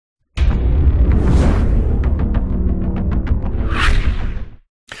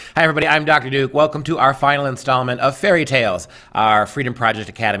Hi everybody, I'm Dr. Duke. Welcome to our final installment of Fairy Tales, our Freedom Project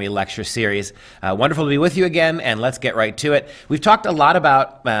Academy lecture series. Wonderful to be with you again, and let's get right to it. We've talked a lot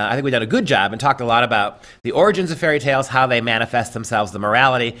about, I think we've done a good job, and talked a lot about the origins of fairy tales, how they manifest themselves, the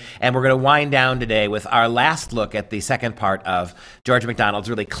morality, and we're going to wind down today with our last look at the second part of George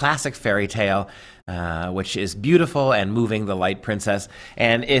MacDonald's really classic fairy tale, which is beautiful and moving, The Light Princess.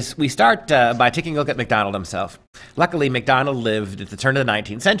 And we start by taking a look at MacDonald himself. Luckily, MacDonald lived at the turn of the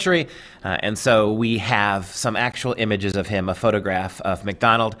 19th century, and so we have some actual images of him, a photograph of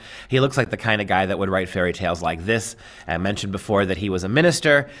MacDonald. He looks like the kind of guy that would write fairy tales like this. I mentioned before that he was a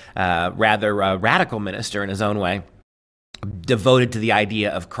minister, rather a radical minister in his own way, devoted to the idea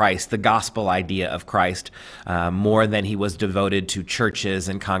of Christ, the gospel idea of Christ, more than he was devoted to churches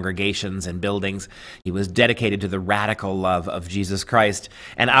and congregations and buildings. He was dedicated to the radical love of Jesus Christ.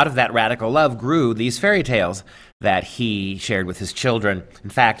 And out of that radical love grew these fairy tales that he shared with his children. In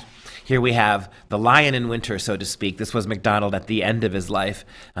fact, here we have the lion in winter, so to speak. This was MacDonald at the end of his life,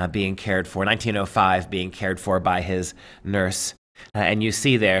 being cared for, 1905, being cared for by his nurse. And you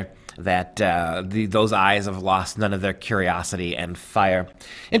see there that those eyes have lost none of their curiosity and fire.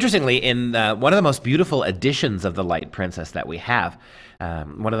 Interestingly, in one of the most beautiful editions of The Light Princess that we have,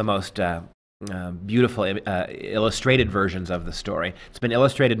 one of the most beautiful illustrated versions of the story. It's been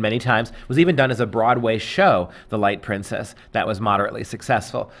illustrated many times. It was even done as a Broadway show, The Light Princess, that was moderately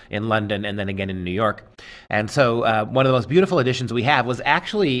successful in London and then again in New York. And so one of the most beautiful editions we have was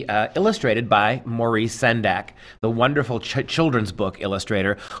actually illustrated by Maurice Sendak, the wonderful children's book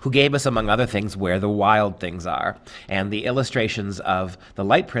illustrator who gave us, among other things, Where the Wild Things Are. And the illustrations of The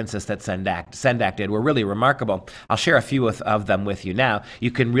Light Princess that Sendak did were really remarkable. I'll share a few of them with you now.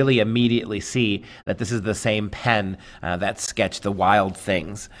 You can really immediately see that this is the same pen that sketched the wild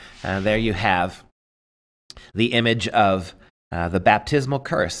things. There you have the image of the baptismal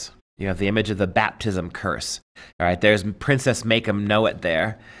curse. You have the image of the baptism curse. All right, there's Princess Make 'em Know It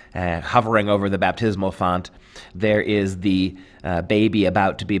there, hovering over the baptismal font. There is the baby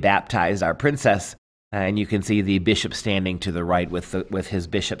about to be baptized, our princess, and you can see the bishop standing to the right with his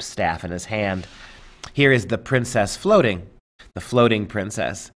bishop's staff in his hand. Here is the princess floating, the floating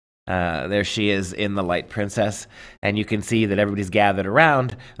princess. There she is in The Light Princess, and you can see that everybody's gathered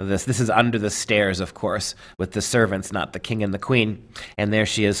around this. This is under the stairs, of course, with the servants, not the king and the queen. And there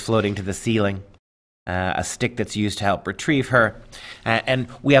she is floating to the ceiling, a stick that's used to help retrieve her. And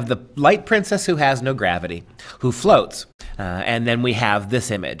we have the Light Princess who has no gravity, who floats. And then we have this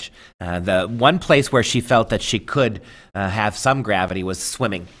image. The one place where she felt that she could have some gravity was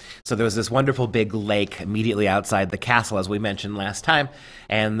swimming. So there was this wonderful big lake immediately outside the castle, as we mentioned last time,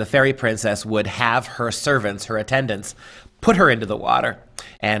 and the fairy princess would have her servants, her attendants, put her into the water.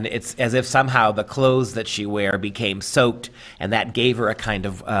 And it's as if somehow the clothes that she wore became soaked, and that gave her a kind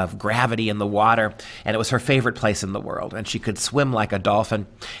of gravity in the water, and it was her favorite place in the world, and she could swim like a dolphin,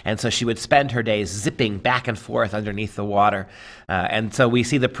 and so she would spend her days zipping back and forth underneath the water. And so we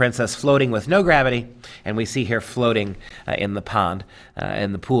see the princess floating with no gravity, and we see her floating in the pond,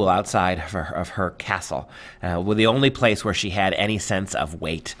 in the pool outside of her castle, with the only place where she had any sense of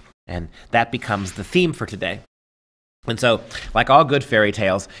weight. And that becomes the theme for today. And so, like all good fairy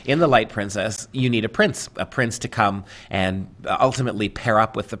tales, in The Light Princess, you need a prince to come and ultimately pair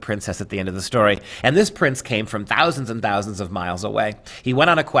up with the princess at the end of the story. And this prince came from thousands and thousands of miles away. He went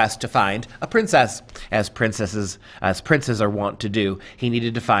on a quest to find a princess, as princes are wont to do. He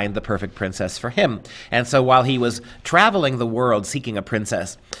needed to find the perfect princess for him. And so while he was traveling the world seeking a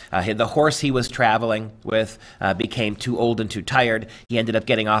princess, the horse he was traveling with became too old and too tired. He ended up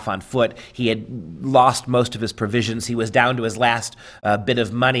getting off on foot. He had lost most of his provisions. He was down to his last bit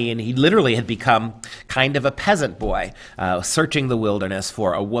of money, and he literally had become kind of a peasant boy, searching the wilderness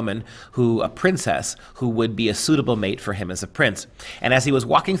for a princess who would be a suitable mate for him as a prince. And as he was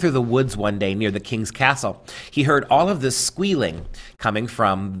walking through the woods one day near the king's castle, he heard all of this squealing coming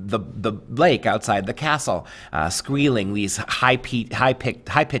from the lake outside the castle, squealing, these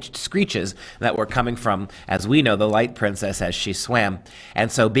high-pitched screeches that were coming from, as we know, the Light Princess as she swam.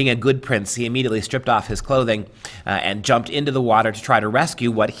 And so, being a good prince, he immediately stripped off his clothing and jumped into the water to try to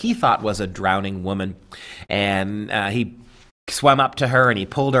rescue what he thought was a drowning woman. And he swam up to her and he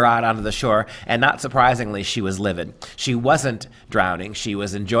pulled her out onto the shore, and not surprisingly, she was livid. She wasn't drowning, she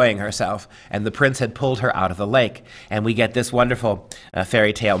was enjoying herself, and the prince had pulled her out of the lake. And we get this wonderful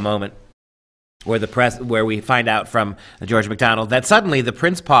fairy tale moment where we find out from George MacDonald that suddenly the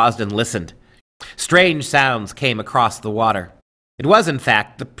prince paused and listened. Strange sounds came across the water. It was, in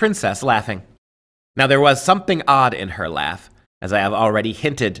fact, the princess laughing. Now there was something odd in her laugh, as I have already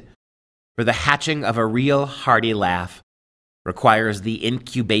hinted, for the hatching of a real hearty laugh requires the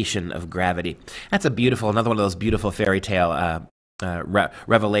incubation of gravity. That's another one of those beautiful fairy tale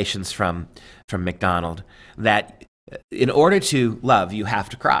revelations from MacDonald, that in order to love, you have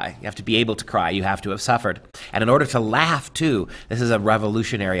to cry. You have to be able to cry. You have to have suffered. And in order to laugh, too, this is a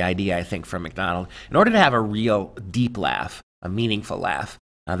revolutionary idea, I think, from MacDonald. In order to have a real deep laugh, a meaningful laugh,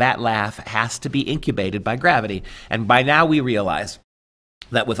 that laugh has to be incubated by gravity. And by now we realize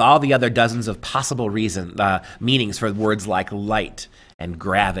that with all the other dozens of possible meanings for words like light and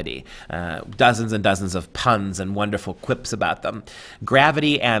gravity, dozens and dozens of puns and wonderful quips about them,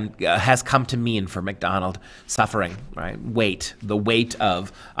 gravity has come to mean for MacDonald suffering, right? Weight, the weight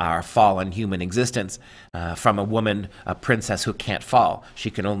of our fallen human existence. From a woman, a princess who can't fall.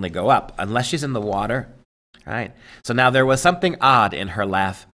 She can only go up unless she's in the water, right? So now there was something odd in her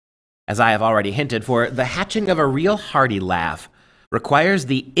laugh, as I have already hinted, for the hatching of a real hearty laugh requires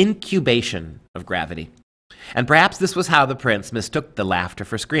the incubation of gravity. And perhaps this was how the prince mistook the laughter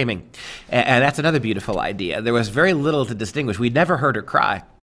for screaming. And that's another beautiful idea. There was very little to distinguish. We'd never heard her cry.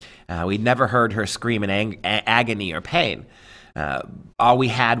 We'd never heard her scream in agony or pain. All we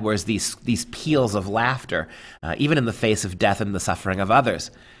had was these peals of laughter, even in the face of death and the suffering of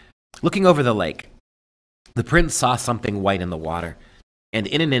others. Looking over the lake, the prince saw something white in the water. And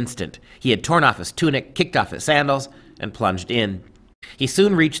in an instant, he had torn off his tunic, kicked off his sandals, and plunged in. He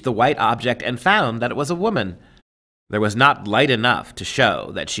soon reached the white object and found that it was a woman. There was not light enough to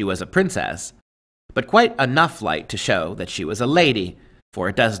show that she was a princess, but quite enough light to show that she was a lady, for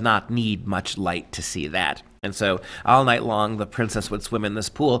it does not need much light to see that. And so all night long, the princess would swim in this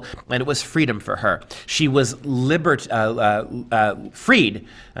pool, and it was freedom for her. She was freed,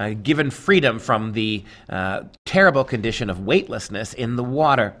 given freedom from the terrible condition of weightlessness in the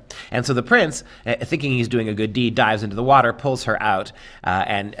water. And so the prince, thinking he's doing a good deed, dives into the water, pulls her out,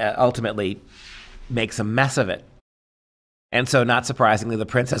 and ultimately makes a mess of it. And so, not surprisingly, the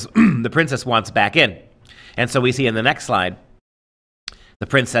princess wants back in. And so we see in the next slide, the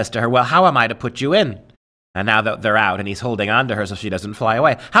prince says to her, "Well, how am I to put you in?" And now that they're out and he's holding on to her so she doesn't fly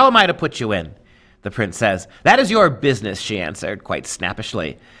away. "How am I to put you in?" The prince says. "That is your business," she answered quite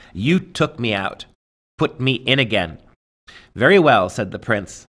snappishly. "You took me out. Put me in again." "Very well," said the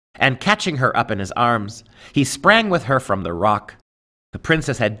prince. And catching her up in his arms, he sprang with her from the rock. The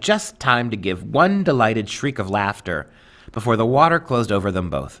princess had just time to give one delighted shriek of laughter before the water closed over them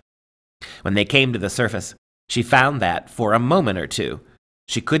both. When they came to the surface, she found that, for a moment or two,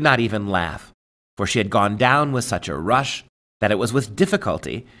 she could not even laugh, for she had gone down with such a rush that it was with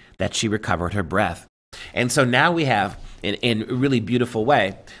difficulty that she recovered her breath. And so now we have, in a really beautiful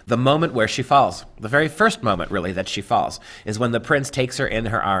way, the moment where she falls. The very first moment, really, that she falls is when the prince takes her in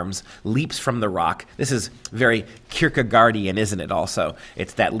her arms, leaps from the rock. This is very Kierkegaardian, isn't it, also?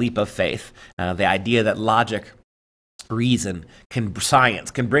 It's that leap of faith, the idea that logic, reason,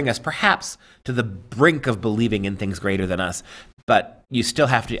 science can bring us perhaps to the brink of believing in things greater than us, but you still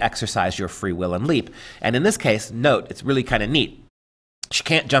have to exercise your free will and leap. And in this case, note, it's really kind of neat. She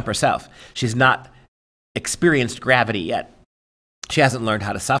can't jump herself. She's not experienced gravity yet. She hasn't learned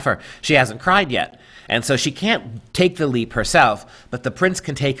how to suffer. She hasn't cried yet. And so she can't take the leap herself, but the prince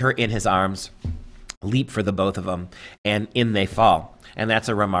can take her in his arms, leap for the both of them, and in they fall. And that's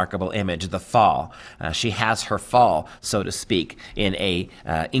a remarkable image, the fall. She has her fall, so to speak, in a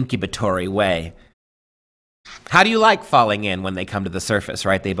incubatory way. How do you like falling in when they come to the surface,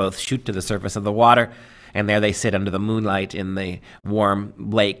 right? They both shoot to the surface of the water, and there they sit under the moonlight in the warm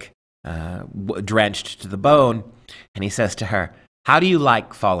lake, drenched to the bone. And he says to her, "How do you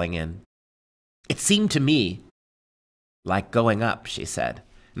like falling in?" "It seemed to me like going up," she said.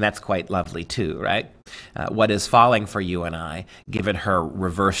 And that's quite lovely too, right? What is falling for you and I, given her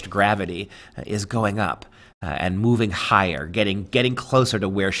reversed gravity, is going up and moving higher, getting closer to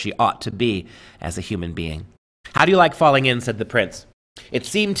where she ought to be as a human being. "How do you like falling in?" said the prince. "It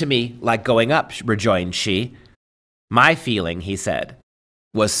seemed to me like going up," rejoined she. "My feeling," he said,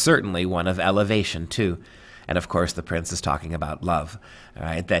 "was certainly one of elevation too." And of course, the prince is talking about love,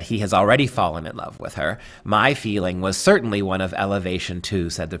 right? That he has already fallen in love with her. "My feeling was certainly one of elevation too,"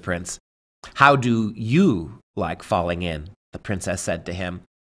 said the prince. "How do you like falling in?" the princess said to him.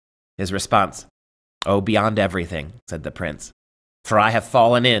 His response, "Oh, beyond everything," said the prince, "for I have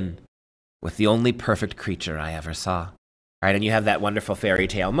fallen in with the only perfect creature I ever saw." Right, and you have that wonderful fairy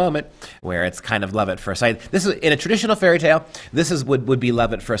tale moment where it's kind of love at first sight. This is in a traditional fairy tale. Would be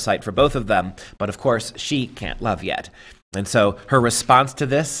love at first sight for both of them, but of course she can't love yet. And so her response to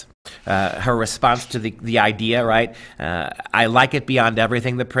this, her response to the idea, right? "I like it beyond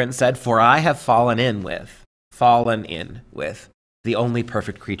everything," the prince said, "for I have fallen in with the only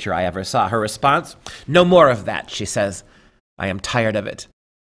perfect creature I ever saw." Her response, "No more of that," she says. I am tired of it."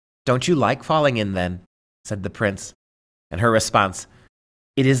 "Don't you like falling in, then?" said the prince. And her response,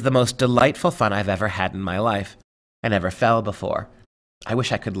 "It is the most delightful fun I've ever had in my life. I never fell before. I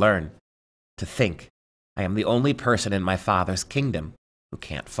wish I could learn. To think, I am the only person in my father's kingdom who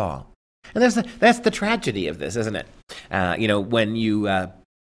can't fall." And that's the tragedy of this, isn't it? When you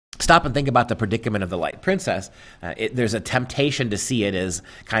stop and think about the predicament of the Light Princess, there's a temptation to see it as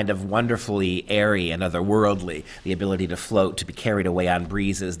kind of wonderfully airy and otherworldly, the ability to float, to be carried away on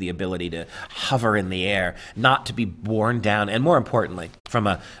breezes, the ability to hover in the air, not to be borne down, and more importantly, from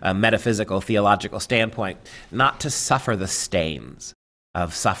a metaphysical, theological standpoint, not to suffer the stains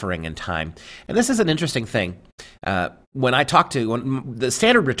of suffering and time. And this is an interesting thing. When the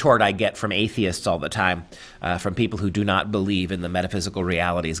standard retort I get from atheists all the time, from people who do not believe in the metaphysical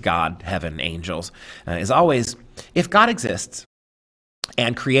realities, God, heaven, angels, is always, if God exists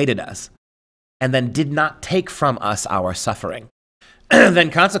and created us and then did not take from us our suffering, then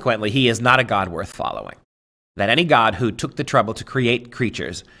consequently he is not a God worth following. That any God who took the trouble to create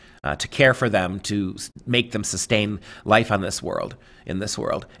creatures, to care for them, to make them sustain life on this world, in this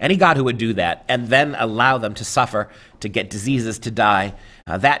world. Any God who would do that and then allow them to suffer, to get diseases, to die,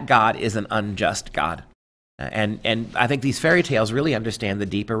 that God is an unjust God. And I think these fairy tales really understand the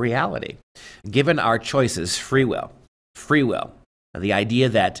deeper reality. Given our choices, free will, the idea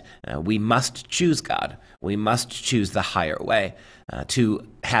that we must choose God, we must choose the higher way, to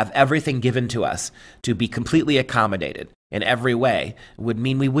have everything given to us, to be completely accommodated in every way, would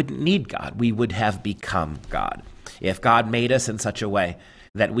mean we wouldn't need God. We would have become God. If God made us in such a way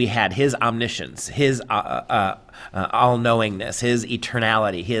that we had his omniscience, his all-knowingness, his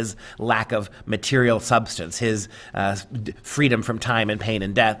eternality, his lack of material substance, his freedom from time and pain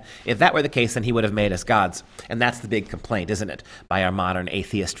and death, if that were the case, then he would have made us gods. And that's the big complaint, isn't it, by our modern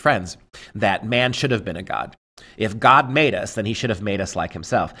atheist friends, that man should have been a god. If God made us, then he should have made us like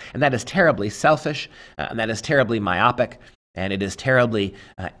himself. And that is terribly selfish, and that is terribly myopic, and it is terribly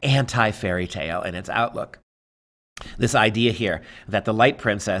anti-fairy tale in its outlook. This idea here that the Light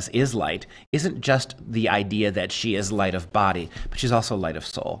Princess is light isn't just the idea that she is light of body, but she's also light of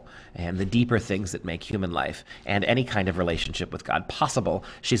soul, and the deeper things that make human life and any kind of relationship with God possible,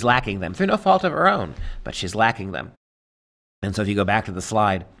 she's lacking them through no fault of her own, but she's lacking them. And so if you go back to the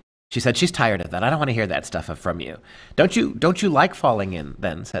slide, she said she's tired of that. "I don't want to hear that stuff from you." Don't you like falling in,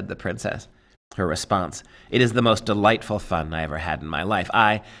 then?" said the princess. Her response, "It is the most delightful fun I ever had in my life.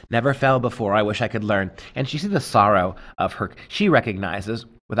 I never fell before. I wish I could learn." And she sees the sorrow of her. She recognizes,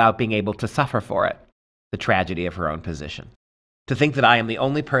 without being able to suffer for it, the tragedy of her own position. To think that I am the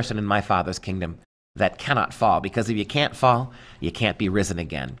only person in my father's kingdom that cannot fall, because if you can't fall, you can't be risen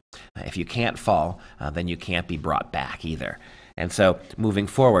again. If you can't fall, then you can't be brought back either. And so, moving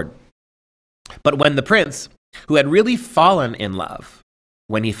forward. But when the prince, who had really fallen in love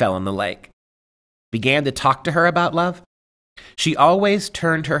when he fell in the lake, began to talk to her about love, she always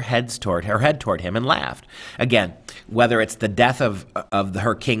turned her head toward him and laughed. Again, whether it's the death of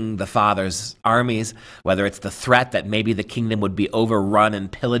her king, the father's armies, whether it's the threat that maybe the kingdom would be overrun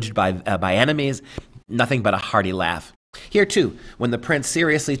and pillaged by enemies, nothing but a hearty laugh. Here, too, when the prince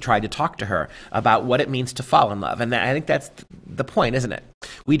seriously tried to talk to her about what it means to fall in love. And I think that's the point, isn't it?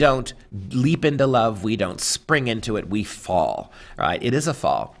 We don't leap into love. We don't spring into it. We fall, right? It is a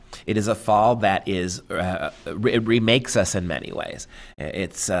fall. It is a fall that is, it remakes us in many ways.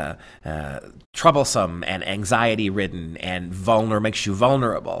 It's troublesome and anxiety-ridden and makes you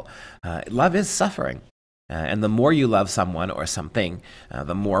vulnerable. Love is suffering. And the more you love someone or something,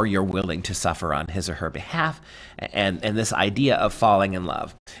 the more you're willing to suffer on his or her behalf. And this idea of falling in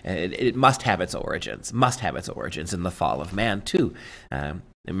love, it must have its origins in the fall of man, too.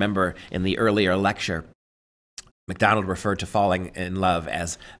 Remember in the earlier lecture, MacDonald referred to falling in love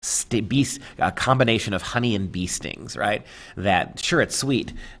as a combination of honey and bee stings, right? That, sure, it's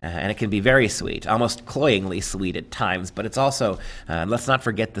sweet, and it can be very sweet, almost cloyingly sweet at times, but it's also, let's not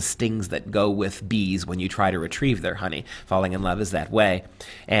forget the stings that go with bees when you try to retrieve their honey. Falling in love is that way.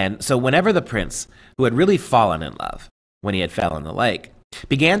 And so whenever the prince, who had really fallen in love when he had fell in the lake,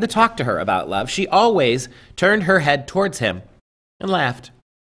 began to talk to her about love, she always turned her head towards him and laughed.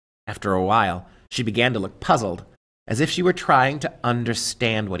 After a while, she began to look puzzled, as if she were trying to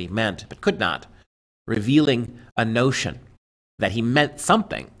understand what he meant, but could not, revealing a notion that he meant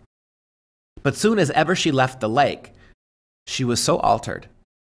something. But soon as ever she left the lake, she was so altered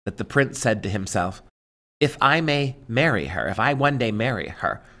that the prince said to himself, "If I may marry her, if I one day marry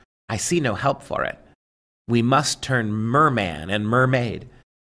her, I see no help for it. We must turn merman and mermaid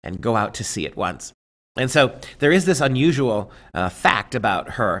and go out to sea at once." And so there is this unusual fact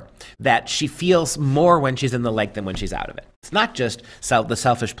about her that she feels more when she's in the lake than when she's out of it. It's not just the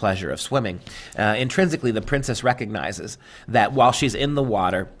selfish pleasure of swimming. Intrinsically, the princess recognizes that while she's in the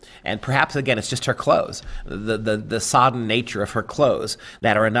water, and perhaps, again, it's just her clothes, the sodden nature of her clothes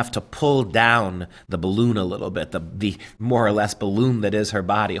that are enough to pull down the balloon a little bit, the more or less balloon that is her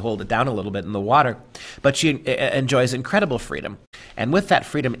body, hold it down a little bit in the water. But she enjoys incredible freedom. And with that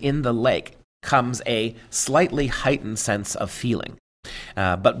freedom in the lake comes a slightly heightened sense of feeling.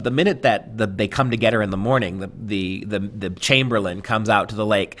 But the minute that they come to get her in the morning, the chamberlain comes out to the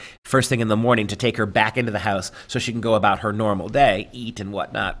lake first thing in the morning to take her back into the house so she can go about her normal day, eat and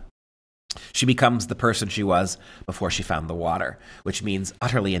whatnot. She becomes the person she was before she found the water, which means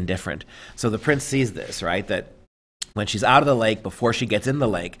utterly indifferent. So the prince sees this, right, that when she's out of the lake, before she gets in the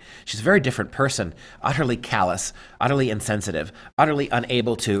lake, she's a very different person, utterly callous, utterly insensitive, utterly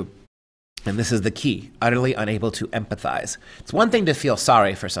unable to, and this is the key, utterly unable to empathize. It's one thing to feel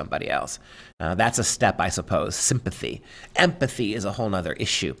sorry for somebody else. That's a step, I suppose. Sympathy. Empathy is a whole other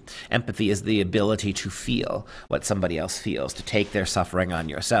issue. Empathy is the ability to feel what somebody else feels, to take their suffering on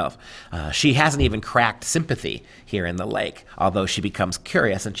yourself. She hasn't even cracked sympathy here in the lake, although she becomes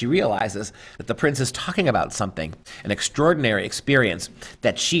curious and she realizes that the prince is talking about something, an extraordinary experience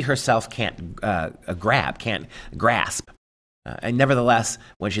that she herself can't grasp. And nevertheless,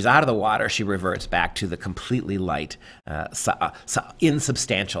 when she's out of the water, she reverts back to the completely light,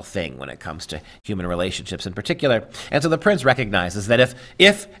 insubstantial thing when it comes to human relationships in particular. And so the prince recognizes that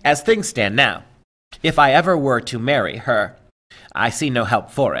if, as things stand now, if I ever were to marry her, I see no help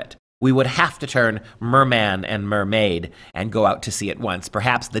for it. We would have to turn merman and mermaid and go out to sea at once.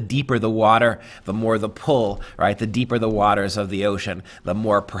 Perhaps the deeper the water, the more the pull, right? The deeper the waters of the ocean, the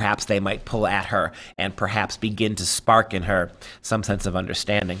more perhaps they might pull at her and perhaps begin to spark in her some sense of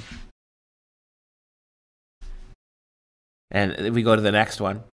understanding. And we go to the next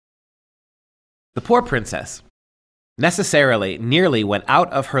one. The poor princess nearly went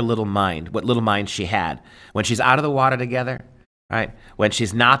out of her little mind, what little mind she had. When she's out of the water together, right? When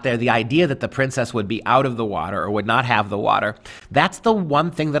she's not there, the idea that the princess would be out of the water or would not have the water, that's the one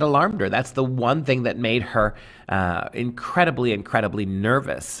thing that alarmed her. That's the one thing that made her incredibly, incredibly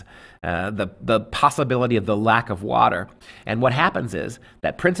nervous. The possibility of the lack of water. And what happens is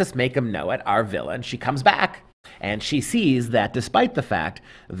that Princess Make-Em-Know-It, our villain, she comes back and she sees that despite the fact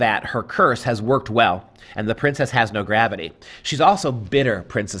that her curse has worked well and the princess has no gravity, she's also bitter,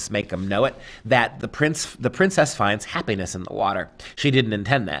 Princess Make-Em-Know-It, that the princess finds happiness in the water. She didn't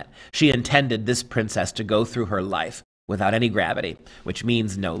intend that. She intended this princess to go through her life without any gravity, which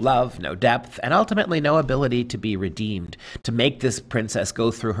means no love, no depth, and ultimately no ability to be redeemed, to make this princess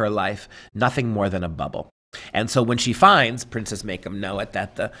go through her life nothing more than a bubble. And so when she finds, Princess Make-Em-Know-It,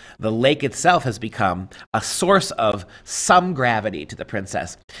 that the lake itself has become a source of some gravity to the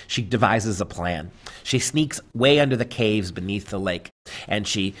princess, she devises a plan. She sneaks way under the caves beneath the lake, and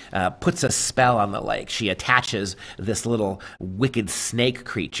she puts a spell on the lake. She attaches this little wicked snake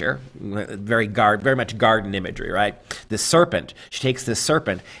creature, very much garden imagery, right? This serpent. She takes this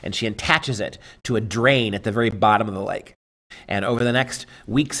serpent and she attaches it to a drain at the very bottom of the lake. And over the next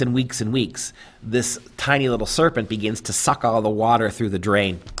weeks and weeks and weeks, this tiny little serpent begins to suck all the water through the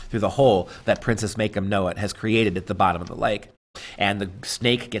drain, through the hole that Princess Make-Em-Know-It has created at the bottom of the lake. And the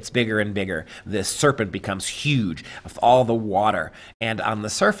snake gets bigger and bigger. This serpent becomes huge with all the water. And on the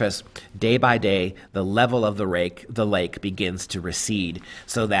surface, day by day, the level of the lake begins to recede,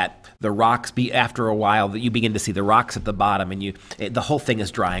 so that the rocks, after a while, you begin to see the rocks at the bottom, and the whole thing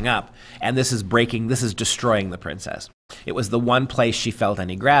is drying up. And this is destroying the princess. It was the one place she felt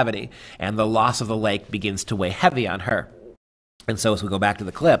any gravity, and the loss of the lake begins to weigh heavy on her. And so as we go back to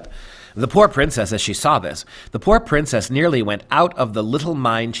the clip, the poor princess, as she saw this, the poor princess nearly went out of the little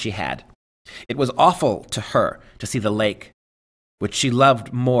mind she had. It was awful to her to see the lake, which she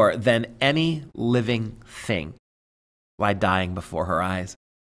loved more than any living thing, lie dying before her eyes.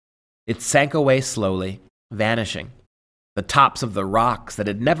 It sank away slowly, vanishing. The tops of the rocks that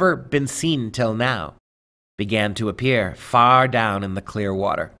had never been seen till now began to appear far down in the clear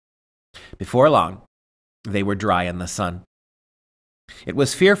water. Before long, they were dry in the sun. It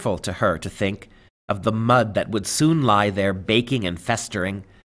was fearful to her to think of the mud that would soon lie there baking and festering,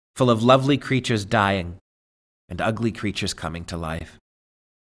 full of lovely creatures dying and ugly creatures coming to life,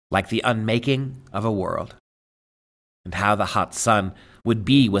 like the unmaking of a world. And how the hot sun would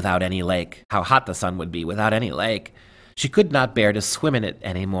be without any lake, how hot the sun would be without any lake. She could not bear to swim in it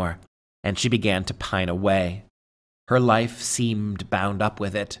any more, and she began to pine away. Her life seemed bound up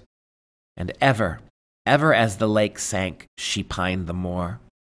with it, and ever as the lake sank, she pined the more.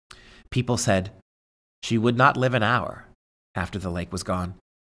 People said, She would not live an hour after the lake was gone.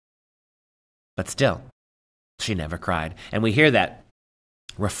 But still, she never cried. And we hear that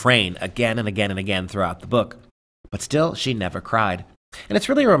refrain again and again and again throughout the book. But still, she never cried. And it's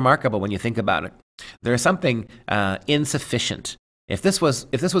really remarkable when you think about it. There is something insufficient. If this was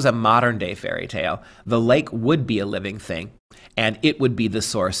a modern day fairy tale, the lake would be a living thing, and it would be the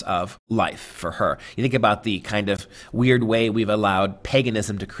source of life for her. You think about the kind of weird way we've allowed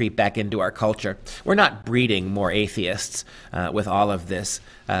paganism to creep back into our culture. We're not breeding more atheists with all of this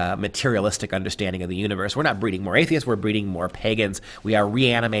materialistic understanding of the universe. We're not breeding more atheists, we're breeding more pagans. We are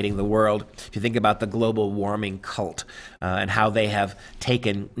reanimating the world. If you think about the global warming cult and how they have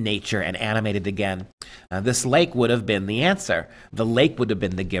taken nature and animated again, this lake would have been the answer. The lake would have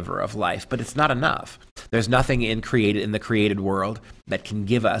been the giver of life, but it's not enough. There's nothing in the created world that can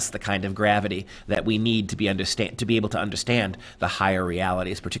give us the kind of gravity that we need to be able to understand the higher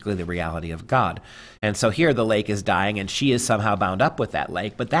realities, particularly the reality of God. And so here the lake is dying, and she is somehow bound up with that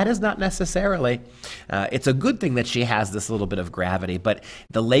lake, but that is not necessarily, it's a good thing that she has this little bit of gravity, but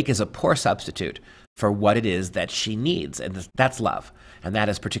the lake is a poor substitute for what it is that she needs, and that's love. And that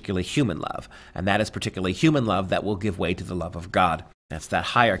is particularly human love. And that is particularly human love that will give way to the love of God. That's that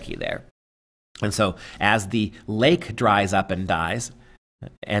hierarchy there. And so as the lake dries up and dies,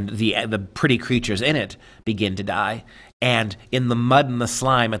 and the pretty creatures in it begin to die, and in the mud and the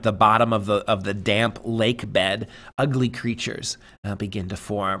slime at the bottom of the damp lake bed, ugly creatures begin to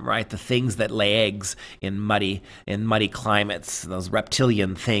form, right? The things that lay eggs in muddy climates, those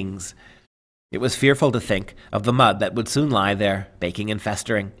reptilian things. It was fearful to think of the mud that would soon lie there, baking and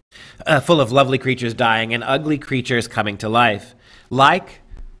festering, full of lovely creatures dying and ugly creatures coming to life, like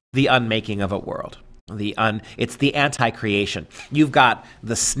the unmaking of a world. It's the anti-creation. You've got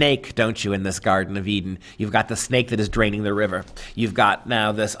the snake, don't you, in this Garden of Eden? You've got the snake that is draining the river. You've got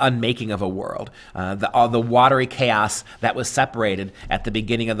now this unmaking of a world. All the watery chaos that was separated at the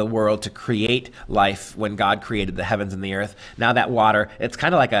beginning of the world to create life when God created the heavens and the earth. Now that water, it's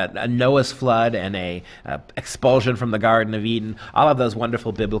kind of like a Noah's flood and a expulsion from the Garden of Eden. All of those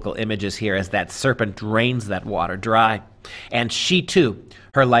wonderful biblical images here as that serpent drains that water dry. And she too,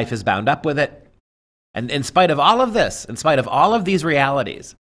 her life is bound up with it. And in spite of all of this, in spite of all of these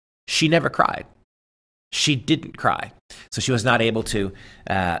realities, she never cried. She didn't cry. So she was not able to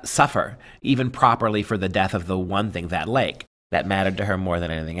suffer even properly for the death of the one thing, that lake, that mattered to her more than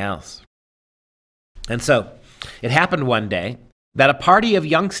anything else. And so it happened one day that a party of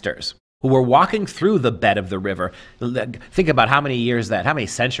youngsters who were walking through the bed of the river, think about how many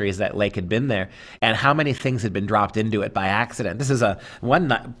centuries that lake had been there, and how many things had been dropped into it by accident. This is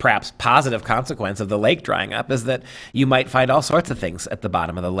one perhaps positive consequence of the lake drying up, is that you might find all sorts of things at the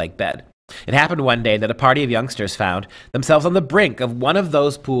bottom of the lake bed. It happened one day that a party of youngsters found themselves on the brink of one of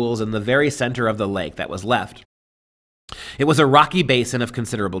those pools in the very center of the lake that was left. It was a rocky basin of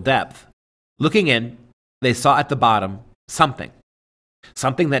considerable depth. Looking in, they saw at the bottom something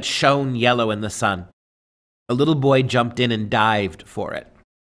that shone yellow in the sun. A little boy jumped in and dived for it.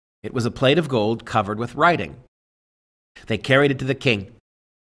 It was a plate of gold covered with writing. They carried it to the king.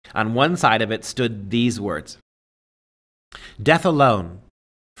 On one side of it stood these words: "Death alone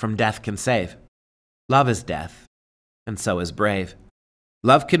from death can save. Love is death, and so is brave.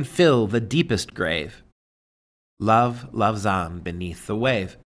 Love can fill the deepest grave. Love loves on beneath the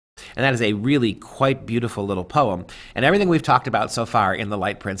wave." And that is a really quite beautiful little poem. And everything we've talked about so far in The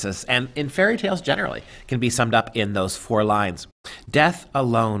Light Princess and in fairy tales generally can be summed up in those 4 lines. Death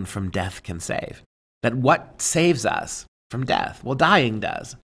alone from death can save. That what saves us from death? Well, dying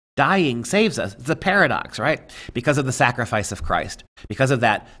does. Dying saves us. It's a paradox, right? Because of the sacrifice of Christ, because of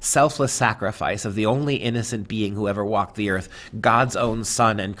that selfless sacrifice of the only innocent being who ever walked the earth, God's own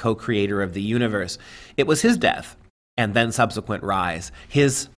Son and co-creator of the universe. It was his death and then subsequent rise,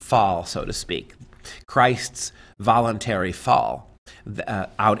 his fall, so to speak, Christ's voluntary fall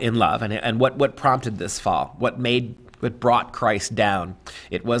out in love. And what prompted this fall? What brought Christ down?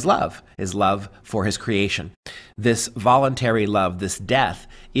 It was love, his love for his creation. This voluntary love, this death,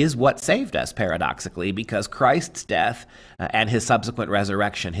 is what saved us, paradoxically, because Christ's death and his subsequent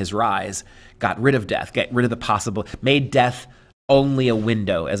resurrection, his rise, got rid of death, made death only a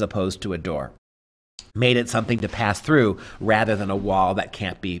window as opposed to a door. Made it something to pass through rather than a wall that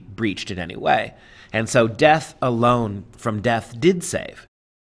can't be breached in any way. And so death alone from death did save.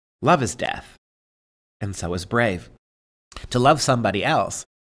 Love is death, and so is brave. To love somebody else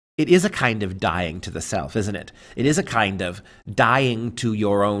it is a kind of dying to the self, isn't it? It is a kind of dying to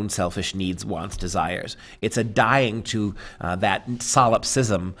your own selfish needs, wants, desires. It's a dying to that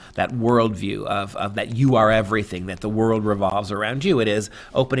solipsism, that worldview of that you are everything, that the world revolves around you. It is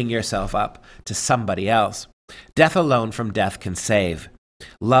opening yourself up to somebody else. Death alone from death can save.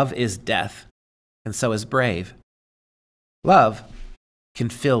 Love is death, and so is brave. Love can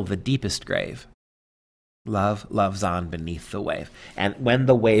fill the deepest grave. Love loves on beneath the wave. And when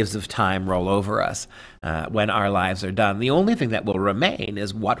the waves of time roll over us, when our lives are done, the only thing that will remain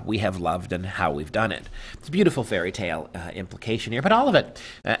is what we have loved and how we've done it. It's a beautiful fairy tale implication here, but all of it,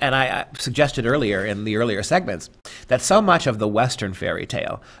 and I suggested earlier in the earlier segments, that so much of the Western fairy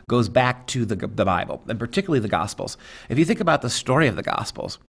tale goes back to the Bible, and particularly the Gospels. If you think about the story of the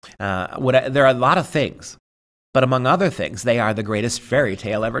Gospels, there are a lot of things. But among other things, they are the greatest fairy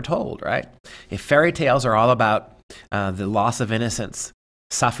tale ever told, right? If fairy tales are all about the loss of innocence,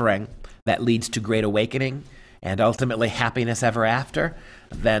 suffering that leads to great awakening, and ultimately happiness ever after,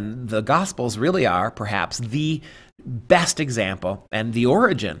 then the Gospels really are perhaps the best example and the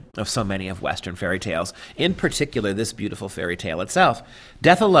origin of so many of Western fairy tales, in particular this beautiful fairy tale itself.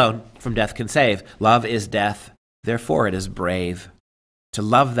 Death alone from death can save. Love is death, therefore it is brave. To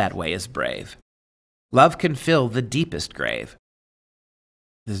love that way is brave. Love can fill the deepest grave.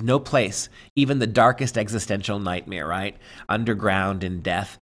 There's no place, even the darkest existential nightmare, right? Underground in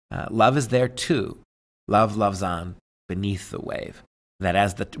death. Love is there too. Love loves on beneath the wave. That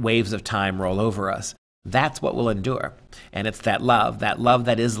as the waves of time roll over us, that's what will endure. And it's that love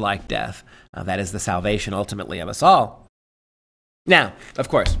that is like death, that is the salvation ultimately of us all. Now, of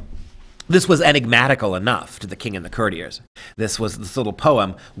course, this was enigmatical enough to the king and the courtiers. This little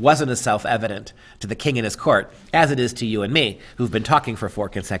poem wasn't as self-evident to the king and his court as it is to you and me, who've been talking for 4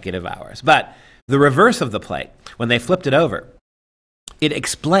 consecutive hours. But the reverse of the plate, when they flipped it over, it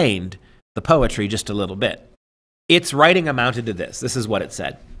explained the poetry just a little bit. Its writing amounted to this. This is what it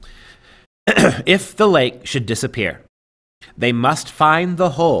said. If the lake should disappear, they must find the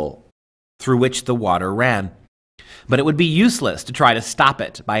hole through which the water ran. But it would be useless to try to stop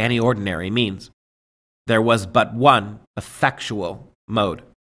it by any ordinary means. There was but one effectual mode.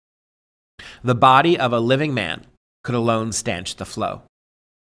 The body of a living man could alone stanch the flow.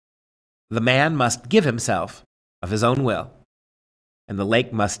 The man must give himself of his own will, and the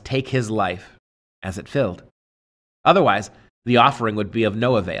lake must take his life as it filled. Otherwise, the offering would be of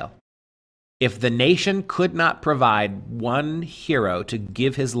no avail. If the nation could not provide one hero to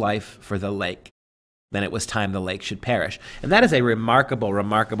give his life for the lake, then it was time the lake should perish. And that is a remarkable,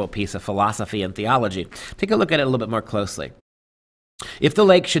 remarkable piece of philosophy and theology. Take a look at it a little bit more closely. If the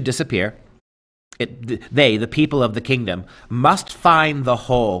lake should disappear, they, the people of the kingdom, must find the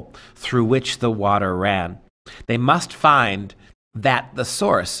hole through which the water ran. They must find the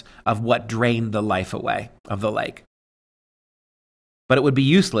source of what drained the life away of the lake. But it would be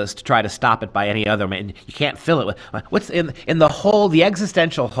useless to try to stop it by any other means. You can't fill it with what's in the hole, the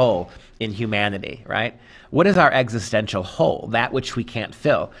existential hole in humanity, right? What is our existential hole? That which we can't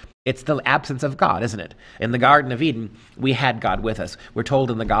fill. It's the absence of God, isn't it? In the Garden of Eden, we had God with us. We're told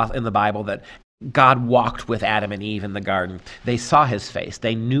in the Bible that God walked with Adam and Eve in the garden. They saw his face.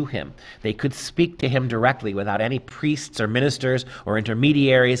 They knew him. They could speak to him directly without any priests or ministers or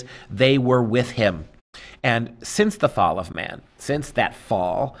intermediaries. They were with him. And since the fall of man, since that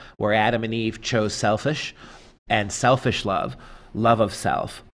fall where Adam and Eve chose selfish love, love of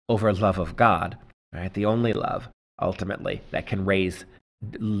self over love of God, right? The only love, ultimately, that can raise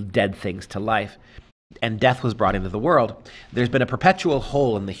dead things to life, and death was brought into the world, there's been a perpetual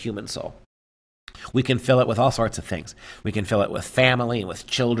hole in the human soul. We can fill it with all sorts of things. We can fill it with family and with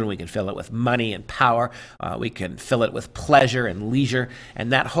children. We can fill it with money and power. We can fill it with pleasure and leisure,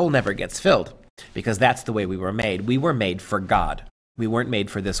 and that hole never gets filled. Because that's the way we were made. We were made for God. We weren't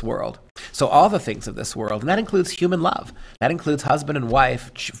made for this world. So all the things of this world, and that includes human love, that includes husband and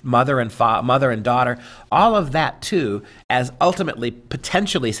wife, mother and daughter, all of that too, as ultimately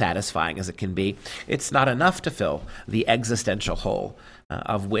potentially satisfying as it can be, it's not enough to fill the existential hole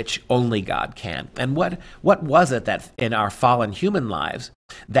of which only God can. And what was it that in our fallen human lives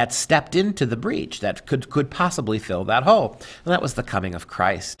that stepped into the breach that could possibly fill that hole? And that was the coming of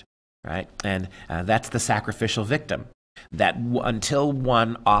Christ. Right? And that's the sacrificial victim, that until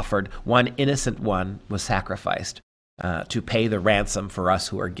one innocent one was sacrificed to pay the ransom for us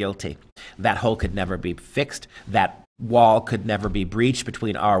who are guilty, that hole could never be fixed, that wall could never be breached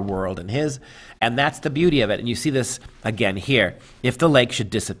between our world and his, and that's the beauty of it. And you see this again here. If the lake should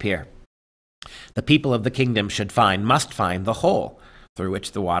disappear, the people of the kingdom must find the hole through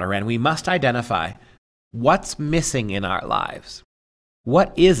which the water ran. We must identify what's missing in our lives.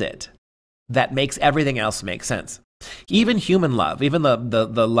 What is it that makes everything else make sense? Even human love, even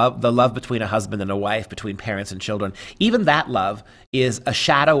the love between a husband and a wife, between parents and children, even that love is a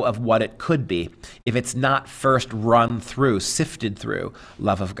shadow of what it could be if it's not first run through, sifted through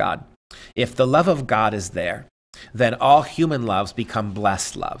love of God. If the love of God is there, then all human loves become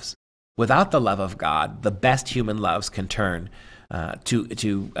blessed loves. Without the love of God, the best human loves can turn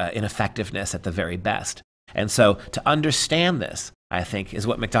to ineffectiveness at the very best. And so to understand this, I think, is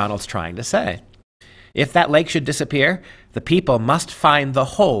what MacDonald's trying to say. If that lake should disappear, the people must find the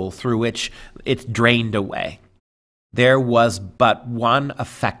hole through which it's drained away. There was but one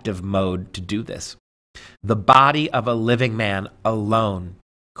effective mode to do this. The body of a living man alone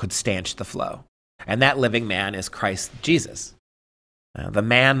could stanch the flow. And that living man is Christ Jesus. The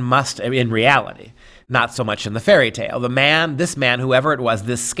man must, in reality, not so much in the fairy tale, this man, whoever it was,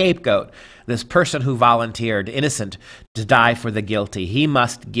 this scapegoat, this person who volunteered, innocent, to die for the guilty, he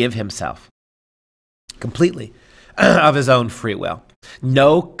must give himself completely of his own free will.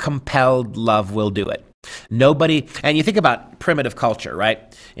 No compelled love will do it. Nobody, and you think about primitive culture,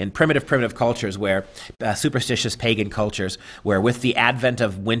 right? In primitive cultures where superstitious pagan cultures, where with the advent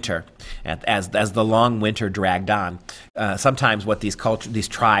of winter, as the long winter dragged on, sometimes what these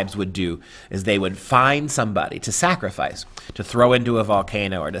tribes would do is they would find somebody to sacrifice, to throw into a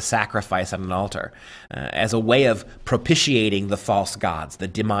volcano or to sacrifice on an altar, as a way of propitiating the false gods, the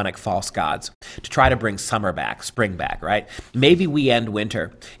demonic false gods, to try to bring summer back, spring back, right? Maybe we end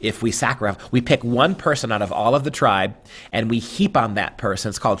winter if we pick one person out of all of the tribe and we heap on that person.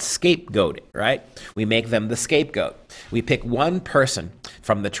 It's called scapegoating, right? We make them the scapegoat. We pick one person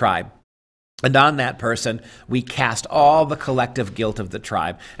from the tribe, and on that person, we cast all the collective guilt of the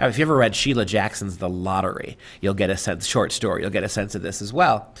tribe. Now, if you ever read Sheila Jackson's The Lottery, you'll get a sense, short story, you'll get a sense of this as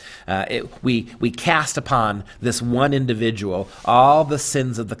well. We cast upon this one individual all the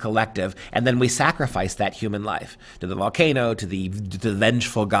sins of the collective, and then we sacrifice that human life to the volcano, to the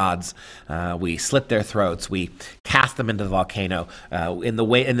vengeful gods. We slit their throats. We cast them into the volcano. In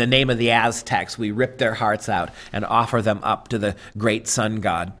the name of the Aztecs, we rip their hearts out and offer them up to the great sun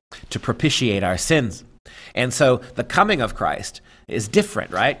god to propitiate our sins. And so the coming of Christ is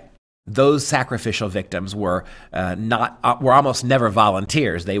different, right? Those sacrificial victims were almost never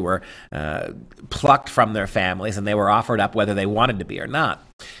volunteers. They were plucked from their families, and they were offered up whether they wanted to be or not.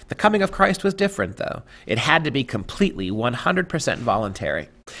 The coming of Christ was different, though. It had to be completely 100% voluntary.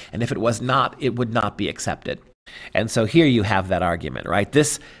 And if it was not, it would not be accepted. And so here you have that argument, right?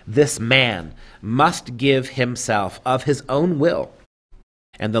 This man must give himself of his own will,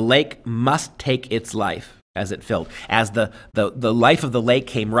 and the lake must take its life as it filled. As the life of the lake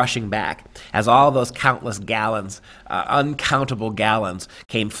came rushing back, as all those countless gallons, uncountable gallons,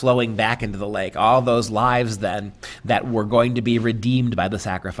 came flowing back into the lake, all those lives then that were going to be redeemed by the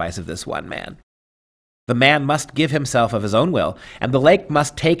sacrifice of this one man. The man must give himself of his own will, and the lake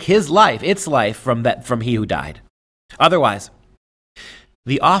must take his life, its life, from he who died. Otherwise,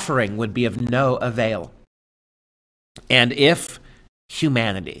 the offering would be of no avail. And if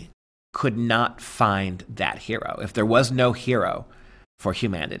humanity could not find that hero, if there was no hero for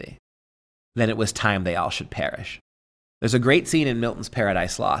humanity, then it was time they all should perish. There's a great scene in Milton's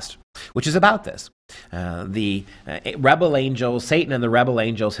Paradise Lost, which is about this. The rebel angels, Satan and the rebel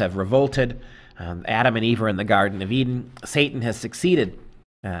angels have revolted. Adam and Eve are in the Garden of Eden. Satan has succeeded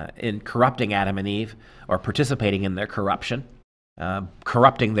in corrupting Adam and Eve, or participating in their corruption,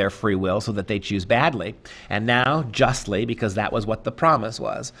 corrupting their free will so that they choose badly. And now, justly, because that was what the promise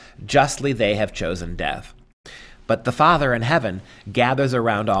was, justly they have chosen death. But the Father in heaven gathers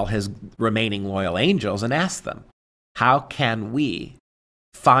around all his remaining loyal angels and asks them, how can we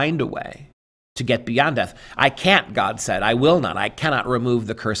find a way to get beyond death? I can't, God said. I will not. I cannot remove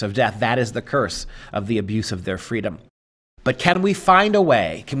the curse of death. That is the curse of the abuse of their freedom. But can we find a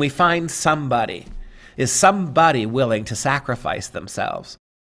way? Can we find somebody? Is somebody willing to sacrifice themselves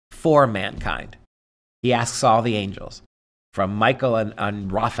for mankind? He asks all the angels, from Michael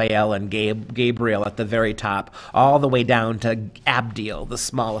and Raphael and Gabriel at the very top, all the way down to Abdiel, the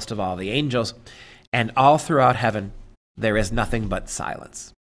smallest of all the angels. And all throughout heaven, there is nothing but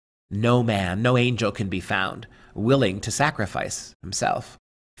silence. No man, no angel can be found willing to sacrifice himself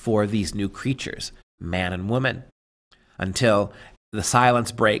for these new creatures, man and woman, until the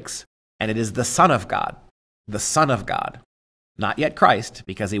silence breaks, and it is the Son of God, not yet Christ,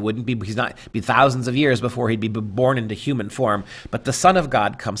 because he's not be thousands of years before he'd be born into human form, but the Son of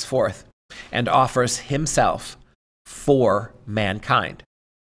God comes forth and offers himself for mankind,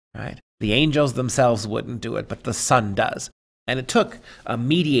 right? The angels themselves wouldn't do it, but the Son does. And it took a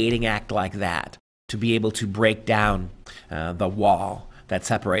mediating act like that to be able to break down the wall that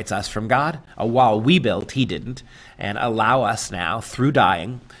separates us from God, a wall we built, he didn't, and allow us now, through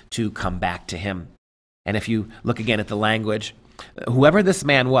dying, to come back to him. And if you look again at the language, whoever this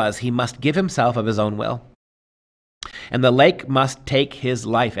man was, he must give himself of his own will. And the lake must take his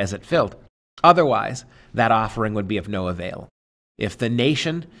life as it filled. Otherwise, that offering would be of no avail. If the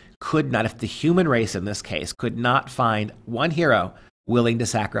nation could not, if the human race in this case could not find one hero willing to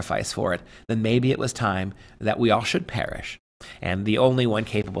sacrifice for it, then maybe it was time that we all should perish. And the only one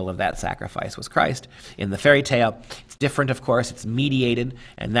capable of that sacrifice was Christ. In the fairy tale, it's different, of course. It's mediated,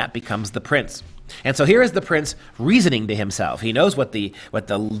 and that becomes the prince. And so here is the prince reasoning to himself. He knows what the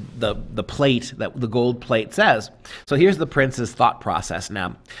plate, the gold plate says. So here's the prince's thought process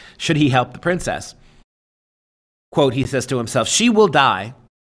now. Should he help the princess? Quote, he says to himself, "She will die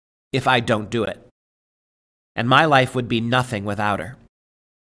if I don't do it, and my life would be nothing without her.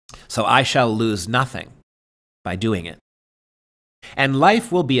 So I shall lose nothing by doing it. And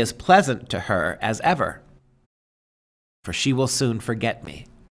life will be as pleasant to her as ever, for she will soon forget me.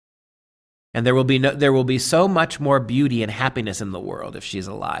 And there will be so much more beauty and happiness in the world if she's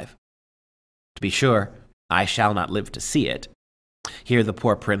alive. To be sure, I shall not live to see it." Here the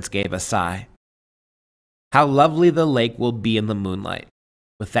poor prince gave a sigh. How lovely the lake will be in the moonlight,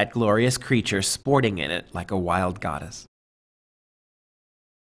 with that glorious creature sporting in it like a wild goddess.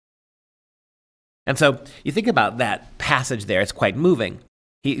 And so you think about that passage there, it's quite moving.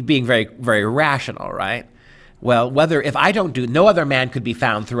 He being very, very rational, right? Well, if I don't do, no other man could be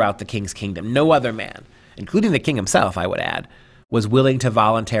found throughout the king's kingdom. No other man, including the king himself, I would add, was willing to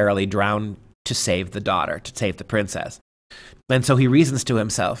voluntarily drown to save the daughter, to save the princess. And so he reasons to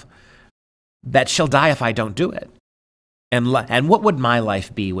himself that she'll die if I don't do it. And what would my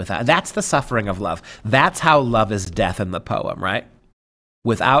life be without? That's the suffering of love. That's how love is death in the poem, right?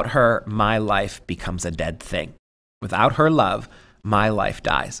 Without her, my life becomes a dead thing. Without her love, my life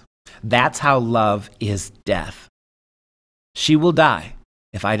dies. That's how love is death. She will die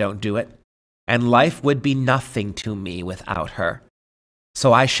if I don't do it, and life would be nothing to me without her.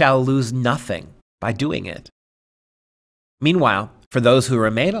 So I shall lose nothing by doing it. Meanwhile, for those who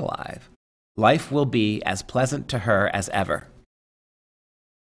remain alive, life will be as pleasant to her as ever.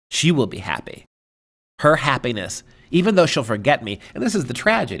 She will be happy. Her happiness, even though she'll forget me, and this is the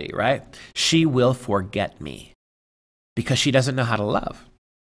tragedy, right? She will forget me because she doesn't know how to love,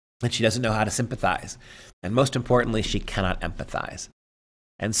 and she doesn't know how to sympathize, and most importantly, she cannot empathize.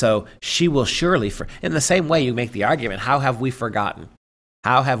 And so she will surely, in the same way you make the argument, how have we forgotten?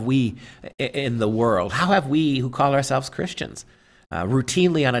 How have we in the world, how have we who call ourselves Christians,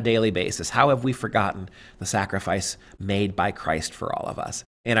 routinely on a daily basis, how have we forgotten the sacrifice made by Christ for all of us?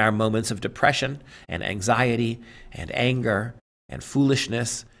 In our moments of depression and anxiety and anger and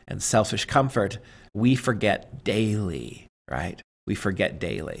foolishness and selfish comfort, we forget daily, right? We forget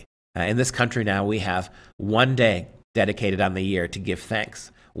daily. In this country now, we have one day dedicated on the year to give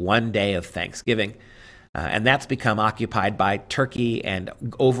thanks, one day of Thanksgiving. And that's become occupied by turkey and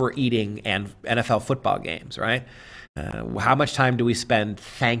overeating and NFL football games, right? How much time do we spend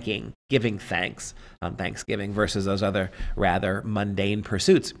giving thanks on Thanksgiving versus those other rather mundane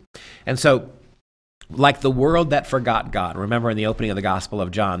pursuits? And so, like the world that forgot God, remember in the opening of the Gospel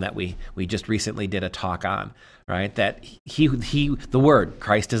of John that we just recently did a talk on, right? That the Word,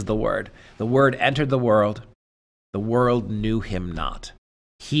 Christ is the Word entered the world knew him not.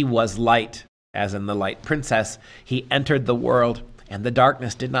 He was light, as in the light princess. He entered the world, and the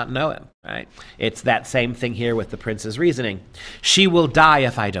darkness did not know him, right? It's that same thing here with the prince's reasoning. She will die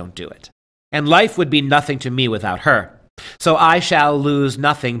if I don't do it, and life would be nothing to me without her. So I shall lose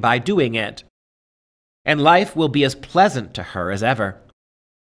nothing by doing it, and life will be as pleasant to her as ever,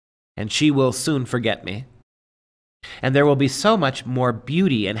 and she will soon forget me. And there will be so much more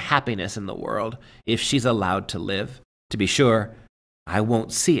beauty and happiness in the world if she's allowed to live. To be sure, I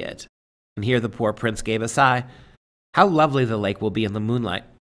won't see it. And here the poor prince gave a sigh. How lovely the lake will be in the moonlight,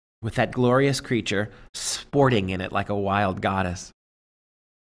 with that glorious creature sporting in it like a wild goddess.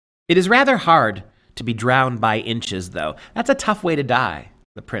 It is rather hard to be drowned by inches, though. That's a tough way to die,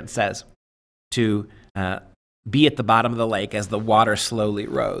 the prince says, to be at the bottom of the lake as the water slowly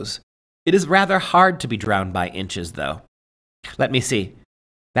rose. It is rather hard to be drowned by inches, though. Let me see.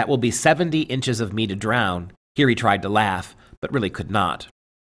 That will be 70 inches of me to drown. Here he tried to laugh, but really could not.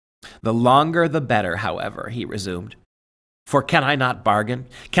 The longer the better, however, he resumed. For can I not bargain?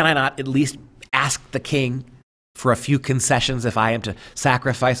 Can I not at least ask the king for a few concessions if I am to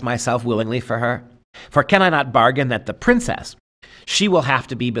sacrifice myself willingly for her? For can I not bargain that the princess, she will have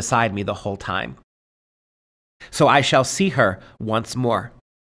to be beside me the whole time? So I shall see her once more.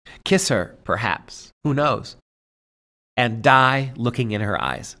 Kiss her, perhaps. Who knows? and die looking in her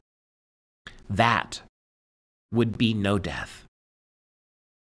eyes. That would be no death.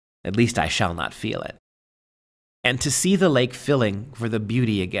 At least I shall not feel it. And to see the lake filling for the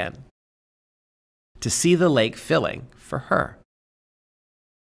beauty again. To see the lake filling for her.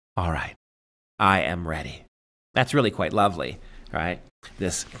 All right, I am ready. That's really quite lovely, right?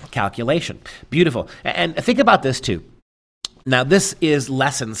 This calculation. Beautiful. And think about this too. Now, this is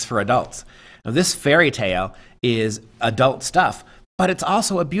lessons for adults. Now, this fairy tale is adult stuff, but it's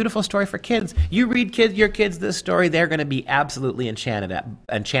also a beautiful story for kids. You read your kids this story, they're going to be absolutely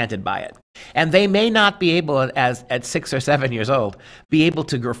enchanted by it. And they may not be able, at 6 or 7 years old,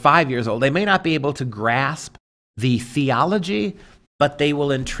 or 5 years old, they may not be able to grasp the theology, but they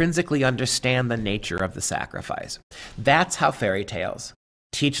will intrinsically understand the nature of the sacrifice. That's how fairy tales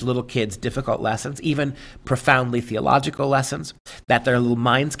teach little kids difficult lessons, even profoundly theological lessons that their little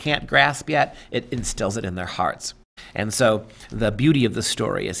minds can't grasp yet. It instills it in their hearts. And so the beauty of the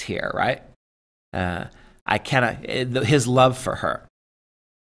story is here, right? His love for her.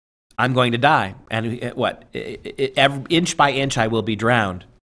 I'm going to die, and inch by inch I will be drowned.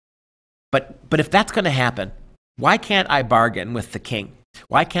 But if that's going to happen, why can't I bargain with the king?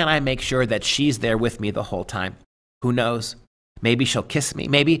 Why can't I make sure that she's there with me the whole time? Who knows? Maybe she'll kiss me.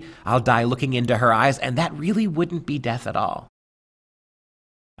 Maybe I'll die looking into her eyes, and that really wouldn't be death at all.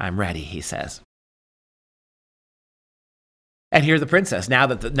 I'm ready, he says. And here's the princess. Now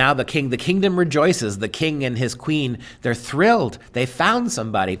the kingdom rejoices. The king and his queen, they're thrilled. They found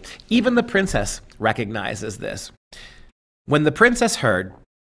somebody. Even the princess recognizes this. When the princess heard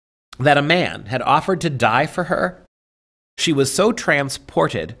that a man had offered to die for her, she was so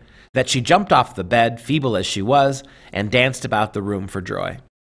transported that she jumped off the bed, feeble as she was, and danced about the room for joy.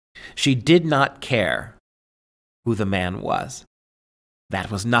 She did not care who the man was.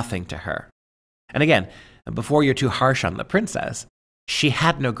 That was nothing to her. And again, before you're too harsh on the princess, she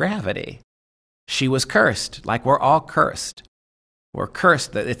had no gravity. She was cursed, like we're all cursed. We're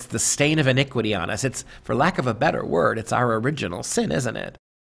cursed. That it's the stain of iniquity on us. It's, for lack of a better word, it's our original sin, isn't it?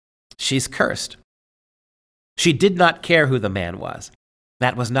 She's cursed. She did not care who the man was.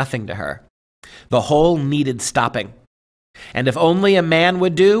 That was nothing to her. The whole needed stopping. And if only a man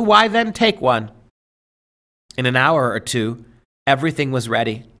would do, why then take one? In an hour or two, everything was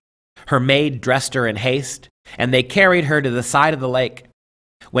ready. Her maid dressed her in haste, and they carried her to the side of the lake.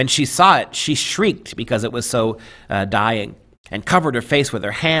 When she saw it, she shrieked because it was so dying, and covered her face with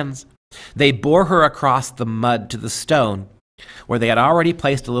her hands. They bore her across the mud to the stone, where they had already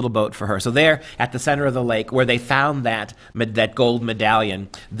placed a little boat for her. So there, at the center of the lake, where they found that gold medallion,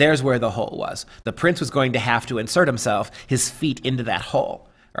 there's where the hole was. The prince was going to have to insert his feet into that hole,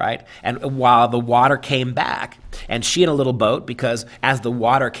 right? And while the water came back, and she in a little boat, because as the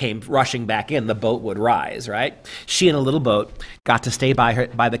water came rushing back in, the boat would rise, right? She in a little boat got to stay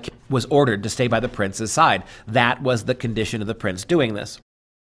was ordered to stay by the prince's side. That was the condition of the prince doing this.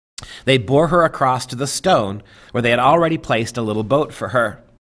 They bore her across to the stone where they had already placed a little boat for her.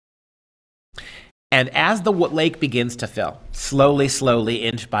 And as the lake begins to fill, slowly, slowly,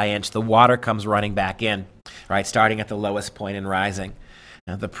 inch by inch, the water comes running back in, right, starting at the lowest point and rising.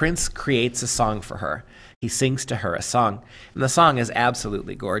 Now, the prince creates a song for her. He sings to her a song, and the song is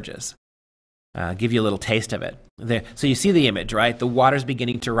absolutely gorgeous. Give you a little taste of it. There, so you see the image, right? The water's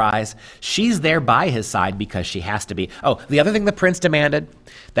beginning to rise. She's there by his side because she has to be. Oh, the other thing the prince demanded,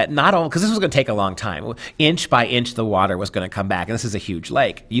 that not only, because this was going to take a long time, inch by inch the water was going to come back, and this is a huge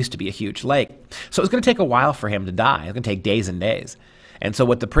lake. It used to be a huge lake. So it was going to take a while for him to die. It was going to take days and days. And so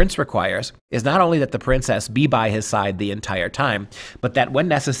what the prince requires is not only that the princess be by his side the entire time, but that when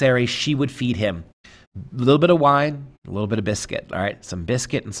necessary, she would feed him a little bit of wine, a little bit of biscuit, all right? Some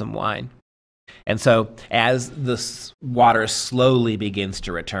biscuit and some wine. And so as the water slowly begins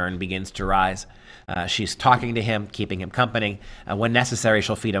to return, begins to rise, she's talking to him, keeping him company. When necessary,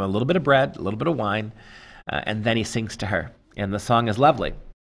 she'll feed him a little bit of bread, a little bit of wine, and then he sings to her. And the song is lovely.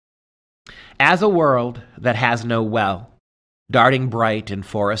 As a world that has no well, darting bright in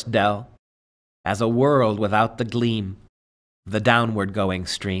forest dell, as a world without the gleam, the downward going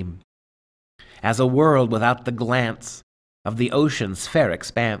stream, as a world without the glance of the ocean's fair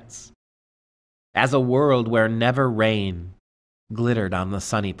expanse, as a world where never rain glittered on the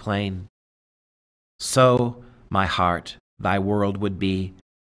sunny plain, so, my heart, thy world would be,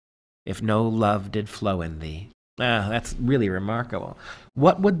 if no love did flow in thee. That's really remarkable.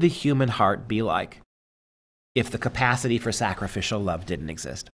 What would the human heart be like if the capacity for sacrificial love didn't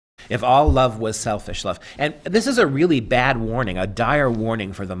exist? If all love was selfish love? And this is a really bad warning, a dire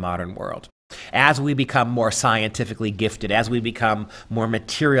warning for the modern world. As we become more scientifically gifted, as we become more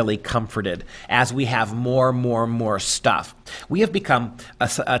materially comforted, as we have more stuff, we have become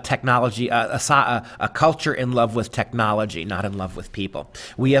a technology, a culture in love with technology, not in love with people.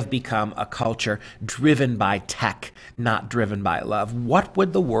 We have become a culture driven by tech, not driven by love. What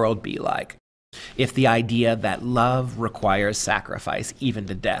would the world be like if the idea that love requires sacrifice, even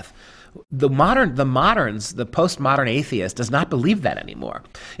to death? The postmodern atheist does not believe that anymore.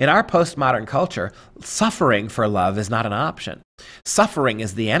 In our postmodern culture, suffering for love is not an option. Suffering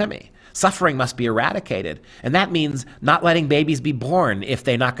is the enemy. Suffering must be eradicated. And that means not letting babies be born if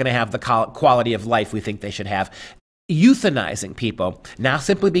they're not going to have the quality of life we think they should have. Euthanizing people now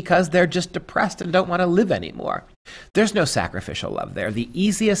simply because they're just depressed and don't want to live anymore. There's no sacrificial love there. The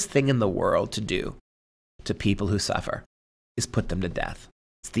easiest thing in the world to do to people who suffer is put them to death.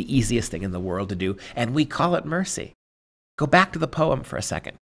 It's the easiest thing in the world to do, and we call it mercy. Go back to the poem for a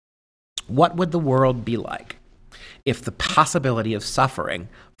second. What would the world be like if the possibility of suffering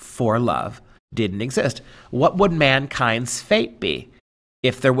for love didn't exist? What would mankind's fate be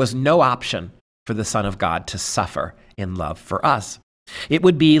if there was no option for the Son of God to suffer in love for us? It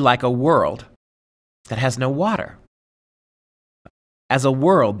would be like a world that has no water, as a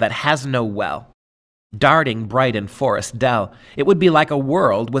world that has no well, darting bright in forest dell. It would be like a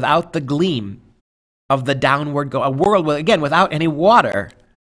world without the gleam of the downward go, a world, again, without any water.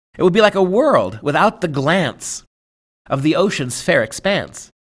 It would be like a world without the glance of the ocean's fair expanse.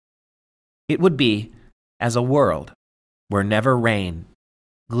 It would be as a world where never rain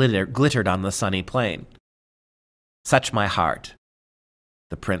glittered on the sunny plain. Such my heart,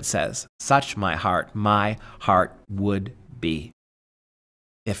 the prince says, such my heart would be,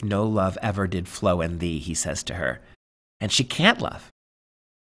 if no love ever did flow in thee, he says to her. And she can't love.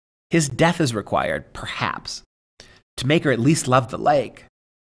 His death is required, perhaps, to make her at least love the lake,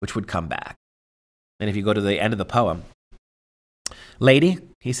 which would come back. And if you go to the end of the poem, lady,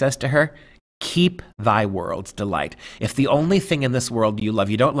 he says to her, keep thy world's delight. If the only thing in this world you love,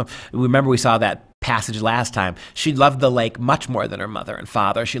 you don't love. Remember we saw that passage last time. She loved the lake much more than her mother and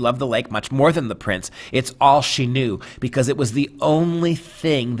father. She loved the lake much more than the prince. It's all she knew because it was the only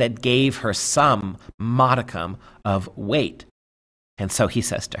thing that gave her some modicum of weight. And so he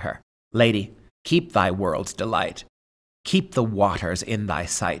says to her, lady, keep thy world's delight. Keep the waters in thy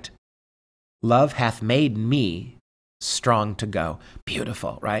sight. Love hath made me strong to go.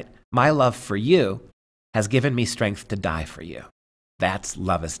 Beautiful, right? My love for you has given me strength to die for you. That's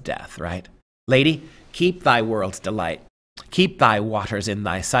love is death, right? Lady, keep thy world's delight. Keep thy waters in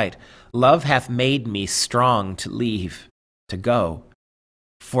thy sight. Love hath made me strong to leave, to go,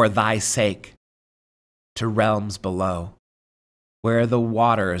 for thy sake, to realms below, where the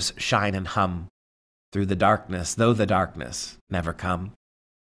waters shine and hum through the darkness, though the darkness never come.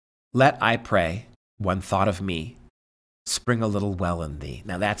 Let, I pray, one thought of me, spring a little well in thee.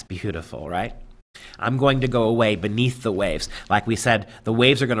 Now that's beautiful, right? I'm going to go away beneath the waves. Like we said, the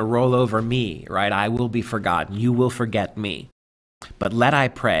waves are going to roll over me, right? I will be forgotten. You will forget me. But let, I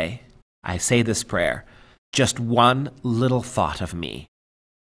pray, I say this prayer, just one little thought of me.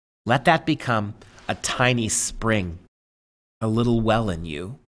 Let that become a tiny spring, a little well in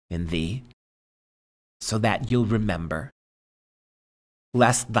you, in thee, so that you'll remember,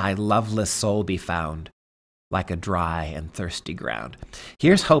 lest thy loveless soul be found like a dry and thirsty ground.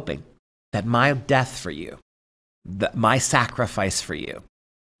 Here's hoping that my death for you, that my sacrifice for you,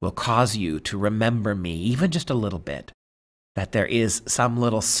 will cause you to remember me, even just a little bit, that there is some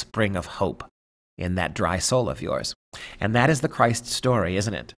little spring of hope in that dry soul of yours. And that is the Christ story,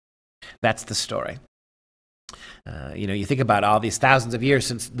 isn't it? That's the story. You think about all these thousands of years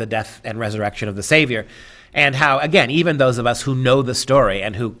since the death and resurrection of the Savior, and how, again, even those of us who know the story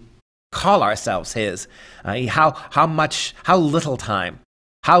and who call ourselves his, how little time,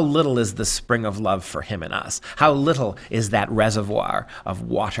 how little is the spring of love for him in us? How little is that reservoir of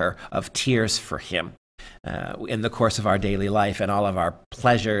water, of tears for him in the course of our daily life and all of our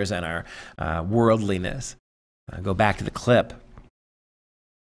pleasures and our worldliness? Go back to the clip.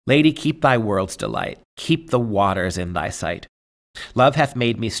 Lady, keep thy world's delight. Keep the waters in thy sight. Love hath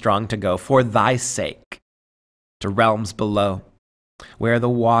made me strong to go for thy sake to realms below, where the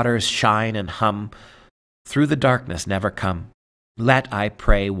waters shine and hum, through the darkness never come. Let, I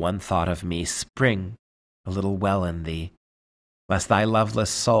pray, one thought of me spring a little well in thee, lest thy loveless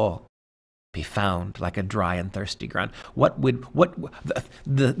soul be found like a dry and thirsty ground.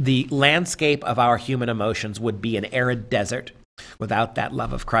 The landscape of our human emotions would be an arid desert without that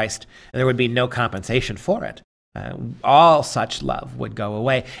love of Christ, and there would be no compensation for it. All such love would go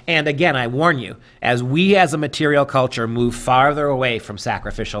away. And again, I warn you, as we as a material culture move farther away from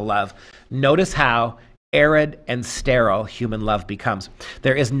sacrificial love, notice how arid and sterile human love becomes.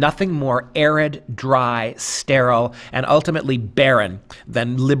 There is nothing more arid, dry, sterile, and ultimately barren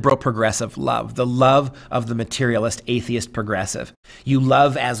than liberal progressive love, the love of the materialist, atheist progressive. You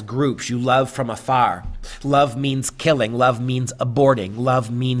love as groups, you love from afar. Love means killing, love means aborting, love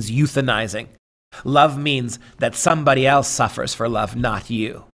means euthanizing. Love means that somebody else suffers for love, not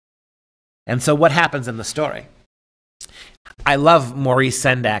you. And so what happens in the story? I love Maurice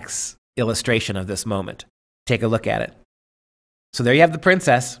Sendak's illustration of this moment. Take a look at it. So there you have the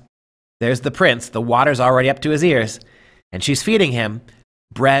princess. There's the prince. The water's already up to his ears. And she's feeding him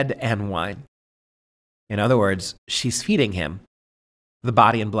bread and wine. In other words, she's feeding him the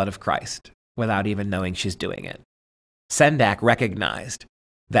body and blood of Christ without even knowing she's doing it. Sendak recognized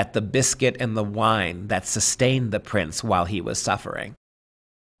that the biscuit and the wine that sustained the prince while he was suffering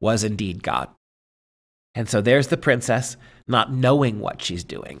was indeed God. And so there's the princess, not knowing what she's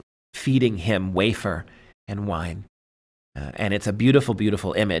doing, feeding him wafer and wine. And it's a beautiful,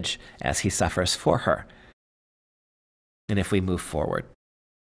 beautiful image as he suffers for her. And if we move forward.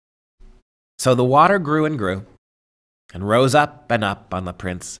 So the water grew and grew and rose up and up on the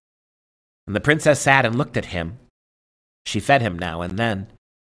prince. And the princess sat and looked at him. She fed him now and then.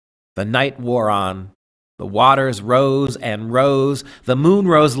 The night wore on. The waters rose and rose. The moon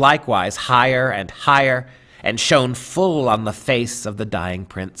rose likewise higher and higher and shone full on the face of the dying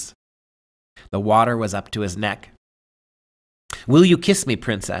prince. The water was up to his neck. "Will you kiss me,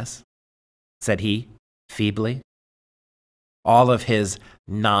 princess?" said he, feebly. All of his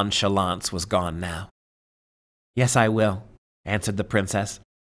nonchalance was gone now. "Yes, I will," answered the princess,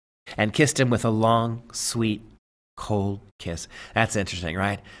 and kissed him with a long, sweet, cold kiss. That's interesting,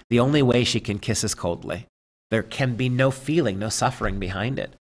 right? The only way she can kiss is coldly. There can be no feeling, no suffering behind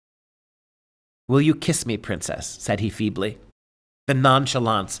it. "Will you kiss me, princess?" said he feebly. The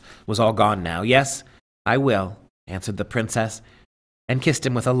nonchalance was all gone now. "Yes, I will," answered the princess, and kissed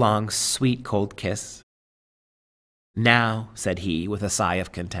him with a long, sweet, cold kiss. "Now," said he, with a sigh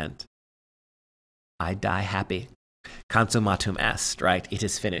of content, "I die happy. Consummatum est," right? It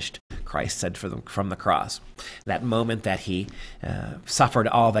is finished, Christ said from the cross. That moment that he suffered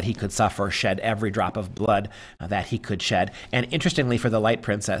all that he could suffer, shed every drop of blood that he could shed. And interestingly, for the light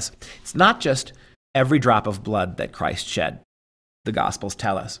princess, it's not just every drop of blood that Christ shed, the Gospels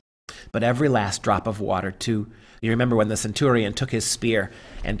tell us, but every last drop of water too. You remember when the centurion took his spear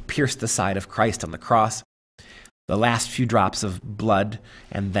and pierced the side of Christ on the cross? The last few drops of blood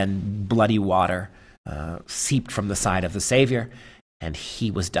and then bloody water seeped from the side of the Savior, and he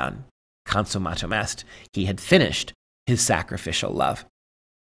was done. Consummatum est. He had finished his sacrificial love.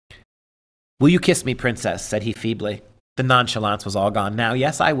 "Will you kiss me, princess?" said he feebly. The nonchalance was all gone now.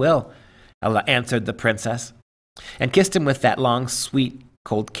 "Yes, I will," answered the princess, and kissed him with that long, sweet,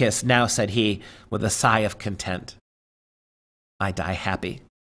 cold kiss. "Now," said he, with a sigh of content, "I die happy."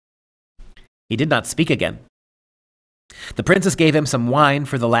 He did not speak again. The princess gave him some wine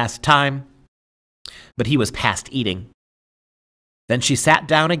for the last time, but he was past eating. Then she sat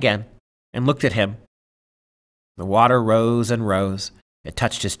down again and looked at him. The water rose and rose. It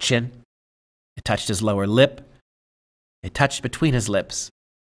touched his chin. It touched his lower lip. It touched between his lips.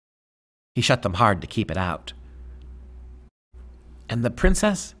 He shut them hard to keep it out. And the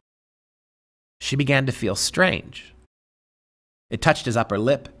princess, she began to feel strange. It touched his upper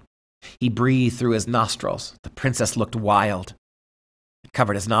lip. He breathed through his nostrils. The princess looked wild. It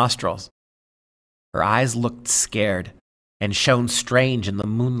covered his nostrils. Her eyes looked scared and shone strange in the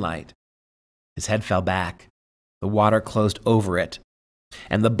moonlight. His head fell back. The water closed over it,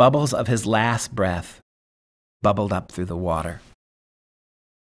 and the bubbles of his last breath bubbled up through the water.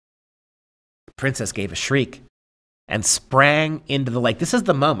 The princess gave a shriek and sprang into the lake. This is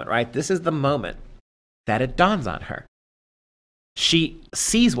the moment, right? This is the moment that it dawns on her. She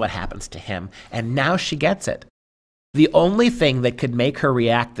sees what happens to him, and now she gets it. The only thing that could make her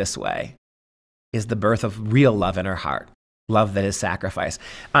react this way is the birth of real love in her heart, love that is sacrifice.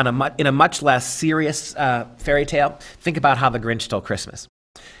 In a much less serious fairy tale, think about how the Grinch stole Christmas.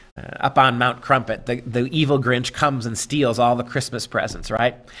 Up on Mount Crumpet, the evil Grinch comes and steals all the Christmas presents,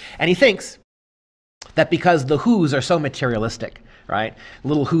 right? And he thinks that because the Whos are so materialistic, right?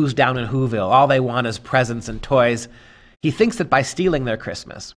 Little Whos down in Whoville, all they want is presents and toys. He thinks that by stealing their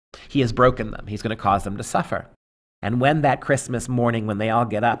Christmas, he has broken them. He's going to cause them to suffer. And when that Christmas morning, when they all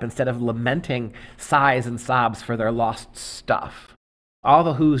get up, instead of lamenting sighs and sobs for their lost stuff, all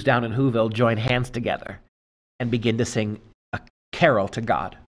the Whos down in Whoville join hands together and begin to sing a carol to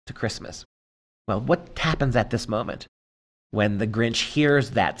God, to Christmas. Well, what happens at this moment when the Grinch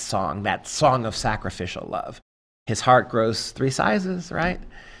hears that song of sacrificial love? His heart grows 3 sizes, right?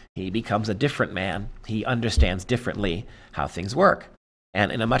 He becomes a different man. He understands differently how things work.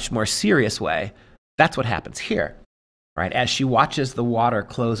 And in a much more serious way, that's what happens here, right? As she watches the water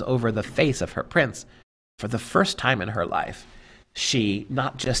close over the face of her prince, for the first time in her life, she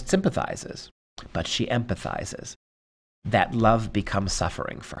not just sympathizes, but she empathizes. That love becomes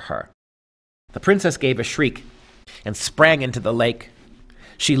suffering for her. The princess gave a shriek and sprang into the lake.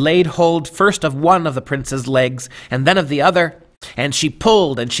 She laid hold first of one of the prince's legs and then of the other, and she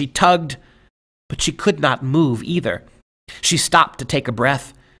pulled and she tugged, but she could not move either. She stopped to take a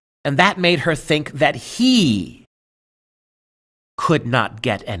breath, and that made her think that he could not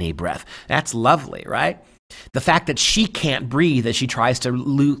get any breath. That's lovely, right? The fact that she can't breathe as she tries to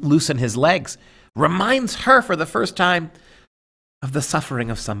loosen his legs reminds her for the first time of the suffering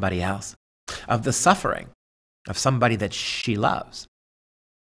of somebody else, of the suffering of somebody that she loves.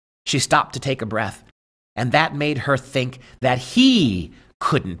 She stopped to take a breath, and that made her think that he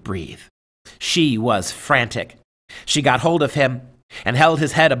couldn't breathe. She was frantic. She got hold of him and held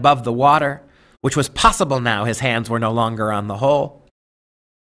his head above the water, which was possible now his hands were no longer on the hole.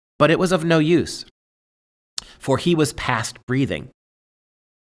 But it was of no use, for he was past breathing.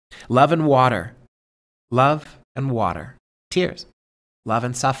 Love and water, tears, love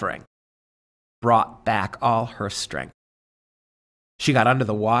and suffering brought back all her strength. She got under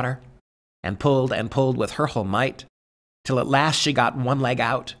the water and pulled with her whole might, till at last she got one leg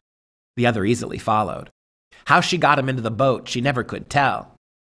out. The other easily followed. How she got him into the boat, she never could tell.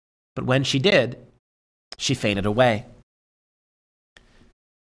 But when she did, she fainted away.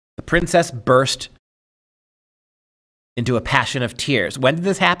 The princess burst into a passion of tears. When did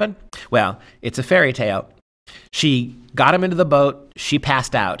this happen? Well, it's a fairy tale. She got him into the boat, she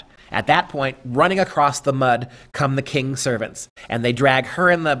passed out. At that point, running across the mud come the king's servants, and they drag her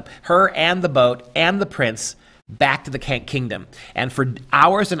and the boat and the prince back to the kingdom. And for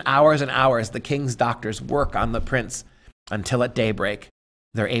hours and hours and hours, the king's doctors work on the prince until at daybreak,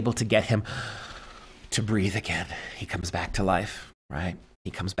 they're able to get him to breathe again. He comes back to life, right?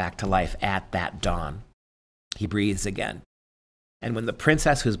 He comes back to life at that dawn. He breathes again. And when the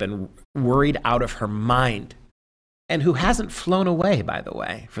princess, who's been worried out of her mind, and who hasn't flown away, by the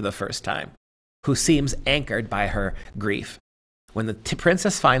way, for the first time, who seems anchored by her grief, when the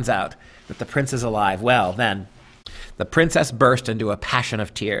princess finds out that the prince is alive, well, then the princess burst into a passion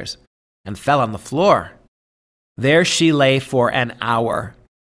of tears and fell on the floor. There she lay for an hour,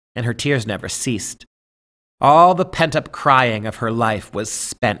 and her tears never ceased. All the pent-up crying of her life was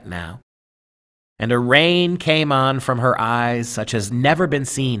spent now, and a rain came on from her eyes such as never been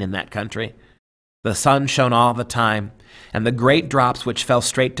seen in that country. The sun shone all the time, and the great drops which fell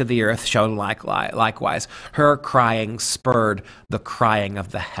straight to the earth shone likewise. Her crying spurred the crying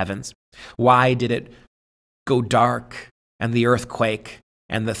of the heavens. Why did it go dark, and the earth quake,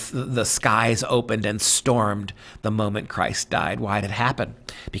 and the skies opened and stormed the moment Christ died? Why did it happen?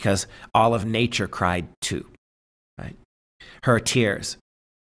 Because all of nature cried too. Right? Her tears,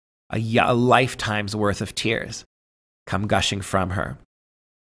 a lifetime's worth of tears, come gushing from her.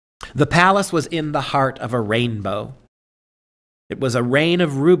 The palace was in the heart of a rainbow. It was a rain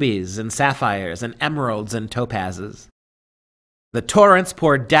of rubies and sapphires and emeralds and topazes. The torrents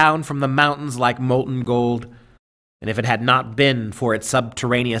poured down from the mountains like molten gold, and if it had not been for its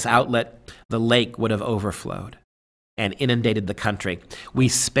subterraneous outlet, the lake would have overflowed and inundated the country.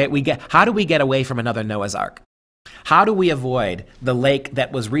 How do we get away from another Noah's Ark? How do we avoid the lake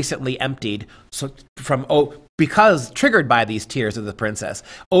that was recently emptied because triggered by these tears of the princess,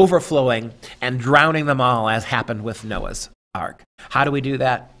 overflowing and drowning them all, as happened with Noah's Ark? How do we do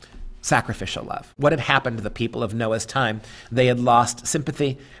that? Sacrificial love. What had happened to the people of Noah's time? They had lost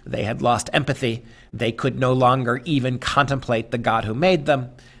sympathy. They had lost empathy. They could no longer even contemplate the God who made them.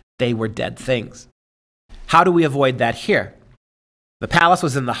 They were dead things. How do we avoid that here? The palace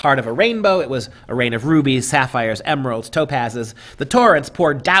was in the heart of a rainbow. It was a rain of rubies, sapphires, emeralds, topazes. The torrents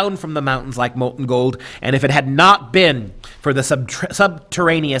poured down from the mountains like molten gold, and if it had not been for the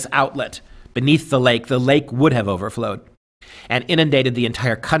subterraneous outlet beneath the lake would have overflowed and inundated the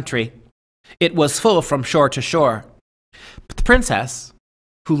entire country. It was full from shore to shore. But the princess,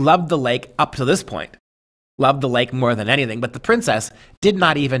 who loved the lake up to this point, loved the lake more than anything, but the princess did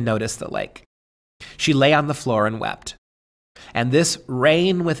not even notice the lake. She lay on the floor and wept. And this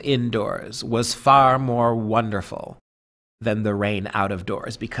rain within doors was far more wonderful than the rain out of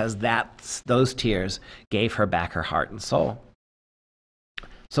doors, because those tears gave her back her heart and soul.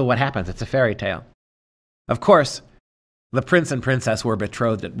 So what happens? It's a fairy tale. Of course, the prince and princess were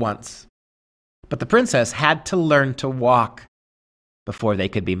betrothed at once. But the princess had to learn to walk before they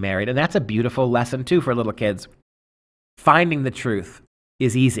could be married. And that's a beautiful lesson, too, for little kids. Finding the truth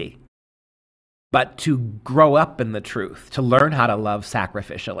is easy. But to grow up in the truth, to learn how to love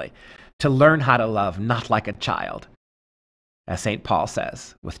sacrificially, to learn how to love not like a child, as St. Paul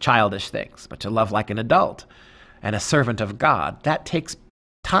says, with childish things, but to love like an adult and a servant of God, that takes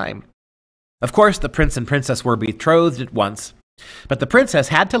time. Of course, the prince and princess were betrothed at once, but the princess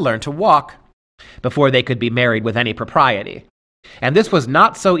had to learn to walk before they could be married with any propriety. And this was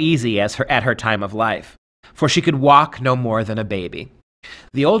not so easy as at her time of life, for she could walk no more than a baby.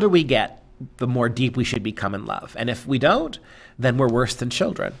 The older we get, the more deep we should become in love. And if we don't, then we're worse than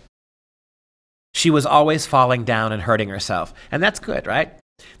children. She was always falling down and hurting herself. And that's good, right?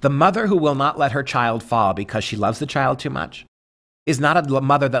 The mother who will not let her child fall because she loves the child too much is not a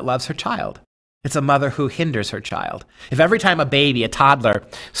mother that loves her child. It's a mother who hinders her child. If every time a baby, a toddler,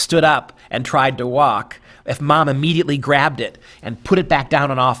 stood up and tried to walk, if mom immediately grabbed it and put it back down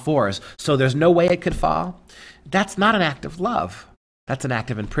on all fours so there's no way it could fall, that's not an act of love. That's an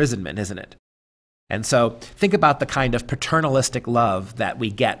act of imprisonment, isn't it? And so think about the kind of paternalistic love that we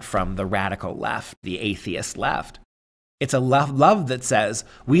get from the radical left, the atheist left. It's a love that says,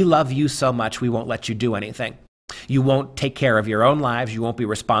 we love you so much we won't let you do anything. You won't take care of your own lives. You won't be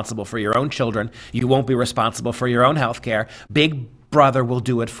responsible for your own children. You won't be responsible for your own health care. Big brother will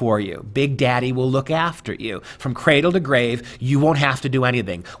do it for you. Big daddy will look after you. From cradle to grave, you won't have to do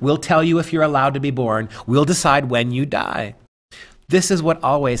anything. We'll tell you if you're allowed to be born. We'll decide when you die. This is what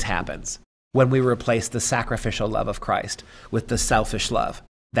always happens when we replace the sacrificial love of Christ with the selfish love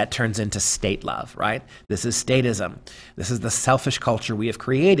that turns into state love, right? This is statism. This is the selfish culture we have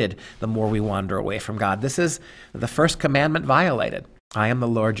created the more we wander away from God. This is the first commandment violated. I am the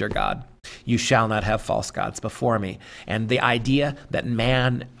Lord your God. You shall not have false gods before me. And the idea that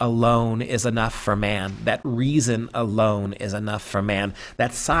man alone is enough for man, that reason alone is enough for man,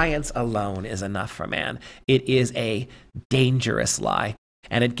 that science alone is enough for man, it is a dangerous lie.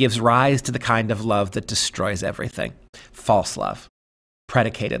 And it gives rise to the kind of love that destroys everything. False love.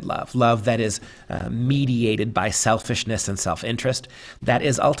 Predicated love, love that is mediated by selfishness and self-interest, that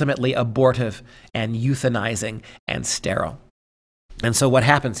is ultimately abortive and euthanizing and sterile. And so what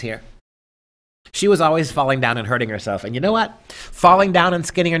happens here? She was always falling down and hurting herself. And you know what? Falling down and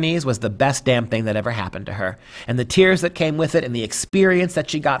skinning her knees was the best damn thing that ever happened to her. And the tears that came with it and the experience that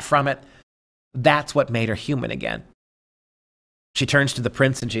she got from it, that's what made her human again. She turns to the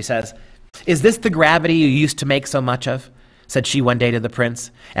prince and she says, "Is this the gravity you used to make so much of?" said she one day to the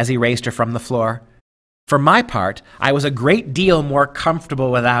prince as he raised her from the floor. "For my part, I was a great deal more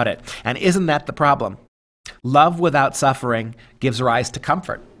comfortable without it. And isn't that the problem? Love without suffering gives rise to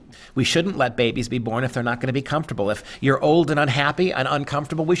comfort. We shouldn't let babies be born if they're not going to be comfortable. If you're old and unhappy and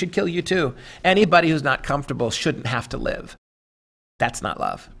uncomfortable, we should kill you too. Anybody who's not comfortable shouldn't have to live. That's not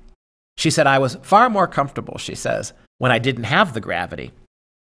love." She said, "I was far more comfortable," she says, "when I didn't have the gravity."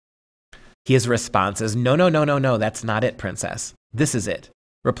 His response is, "No, no, no, no, no, that's not it, princess. This is it,"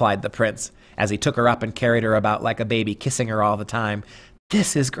 replied the prince, as he took her up and carried her about like a baby, kissing her all the time.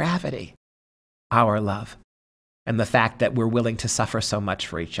 "This is gravity, our love, and the fact that we're willing to suffer so much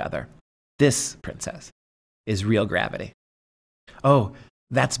for each other. This, princess, is real gravity." "Oh,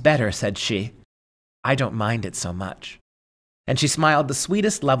 that's better," said she. "I don't mind it so much." And she smiled the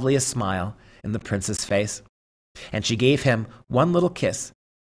sweetest, loveliest smile in the prince's face, and she gave him one little kiss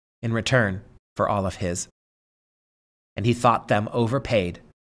in return for all of his. And he thought them overpaid,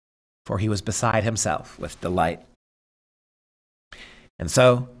 for he was beside himself with delight. And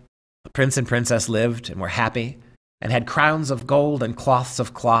so the prince and princess lived and were happy, and had crowns of gold and cloths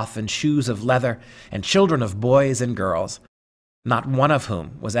of cloth and shoes of leather, and children of boys and girls, not one of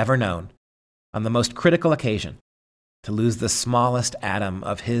whom was ever known, on the most critical occasion, to lose the smallest atom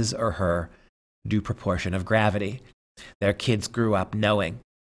of his or her due proportion of gravity. Their kids grew up knowing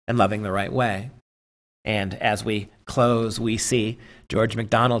and loving the right way. And as we close, we see George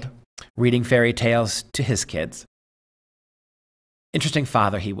MacDonald reading fairy tales to his kids. Interesting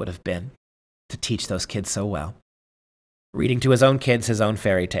father he would have been to teach those kids so well. Reading to his own kids his own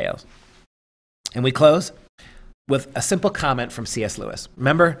fairy tales. And we close with a simple comment from C.S. Lewis.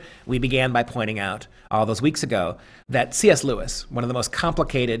 Remember, we began by pointing out all those weeks ago that C.S. Lewis, one of the most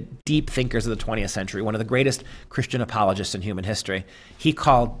complicated, deep thinkers of the 20th century, one of the greatest Christian apologists in human history, he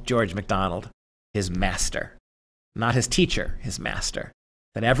called George MacDonald his master. Not his teacher, his master.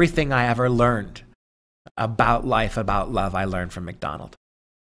 That everything I ever learned about life, about love, I learned from MacDonald.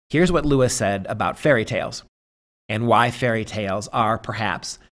 Here's what Lewis said about fairy tales and why fairy tales are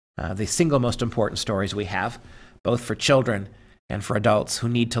perhaps the single most important stories we have, both for children and for adults who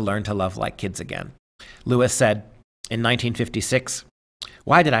need to learn to love like kids again. Lewis said in 1956,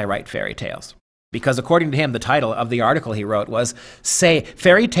 "Why did I write fairy tales?" Because according to him, the title of the article he wrote was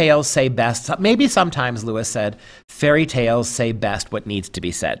Fairy Tales Say Best. Maybe sometimes, Lewis said, fairy tales say best what needs to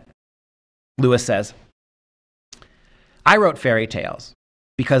be said. Lewis says, "I wrote fairy tales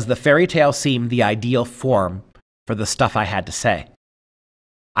because the fairy tale seemed the ideal form for the stuff I had to say.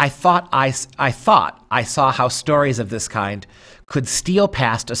 I thought I saw how stories of this kind could steal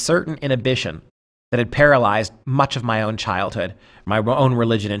past a certain inhibition that had paralyzed much of my own childhood, my own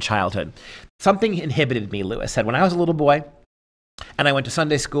religion in childhood. Something inhibited me," Lewis said. "When I was a little boy and I went to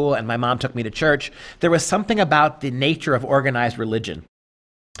Sunday school and my mom took me to church, there was something about the nature of organized religion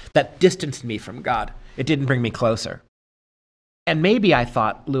that distanced me from God. It didn't bring me closer. And maybe I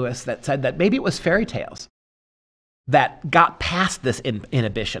thought," Lewis said that maybe it was fairy tales that got past this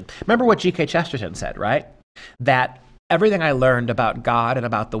inhibition. Remember what G.K. Chesterton said, right? That everything I learned about God and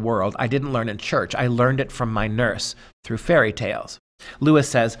about the world, I didn't learn in church. I learned it from my nurse through fairy tales. Lewis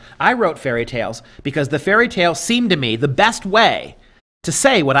says, "I wrote fairy tales because the fairy tales seemed to me the best way to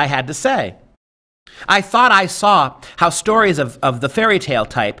say what I had to say. I thought I saw how stories of the fairy tale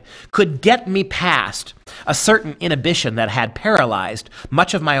type could get me past a certain inhibition that had paralyzed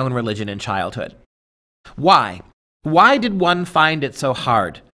much of my own religion in childhood. Why? Why did one find it so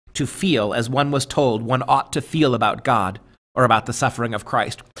hard to feel as one was told one ought to feel about God or about the suffering of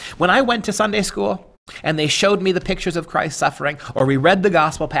Christ? When I went to Sunday school and they showed me the pictures of Christ's suffering, or we read the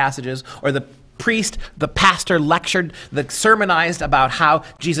gospel passages, or the priest, the pastor lectured, sermonized about how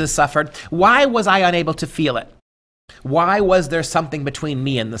Jesus suffered, why was I unable to feel it? Why was there something between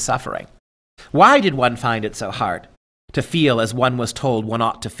me and the suffering? Why did one find it so hard to feel as one was told one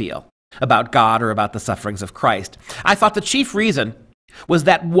ought to feel about God or about the sufferings of Christ? I thought the chief reason was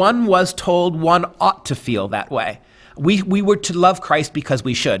that one was told one ought to feel that way. We were to love Christ because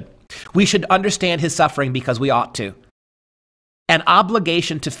we should. We should understand his suffering because we ought to. An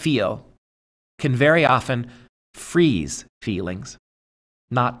obligation to feel can very often freeze feelings,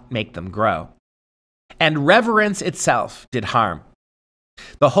 not make them grow. And reverence itself did harm.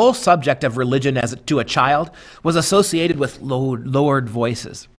 The whole subject of religion as to a child was associated with lowered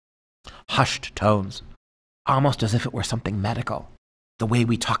voices, hushed tones, almost as if it were something medical, the way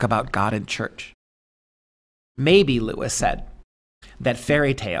we talk about God in church. Maybe," Lewis said, "that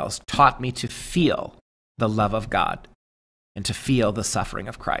fairy tales taught me to feel the love of God and to feel the suffering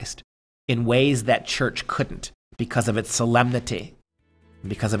of Christ in ways that church couldn't because of its solemnity,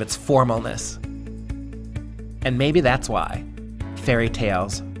 because of its formalness. And maybe that's why fairy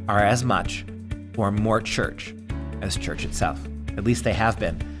tales are as much or more church as church itself. At least they have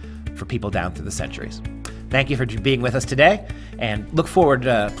been for people down through the centuries." Thank you for being with us today, and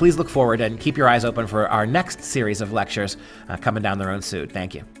please look forward and keep your eyes open for our next series of lectures coming down the road soon.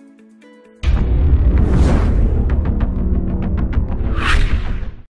 Thank you.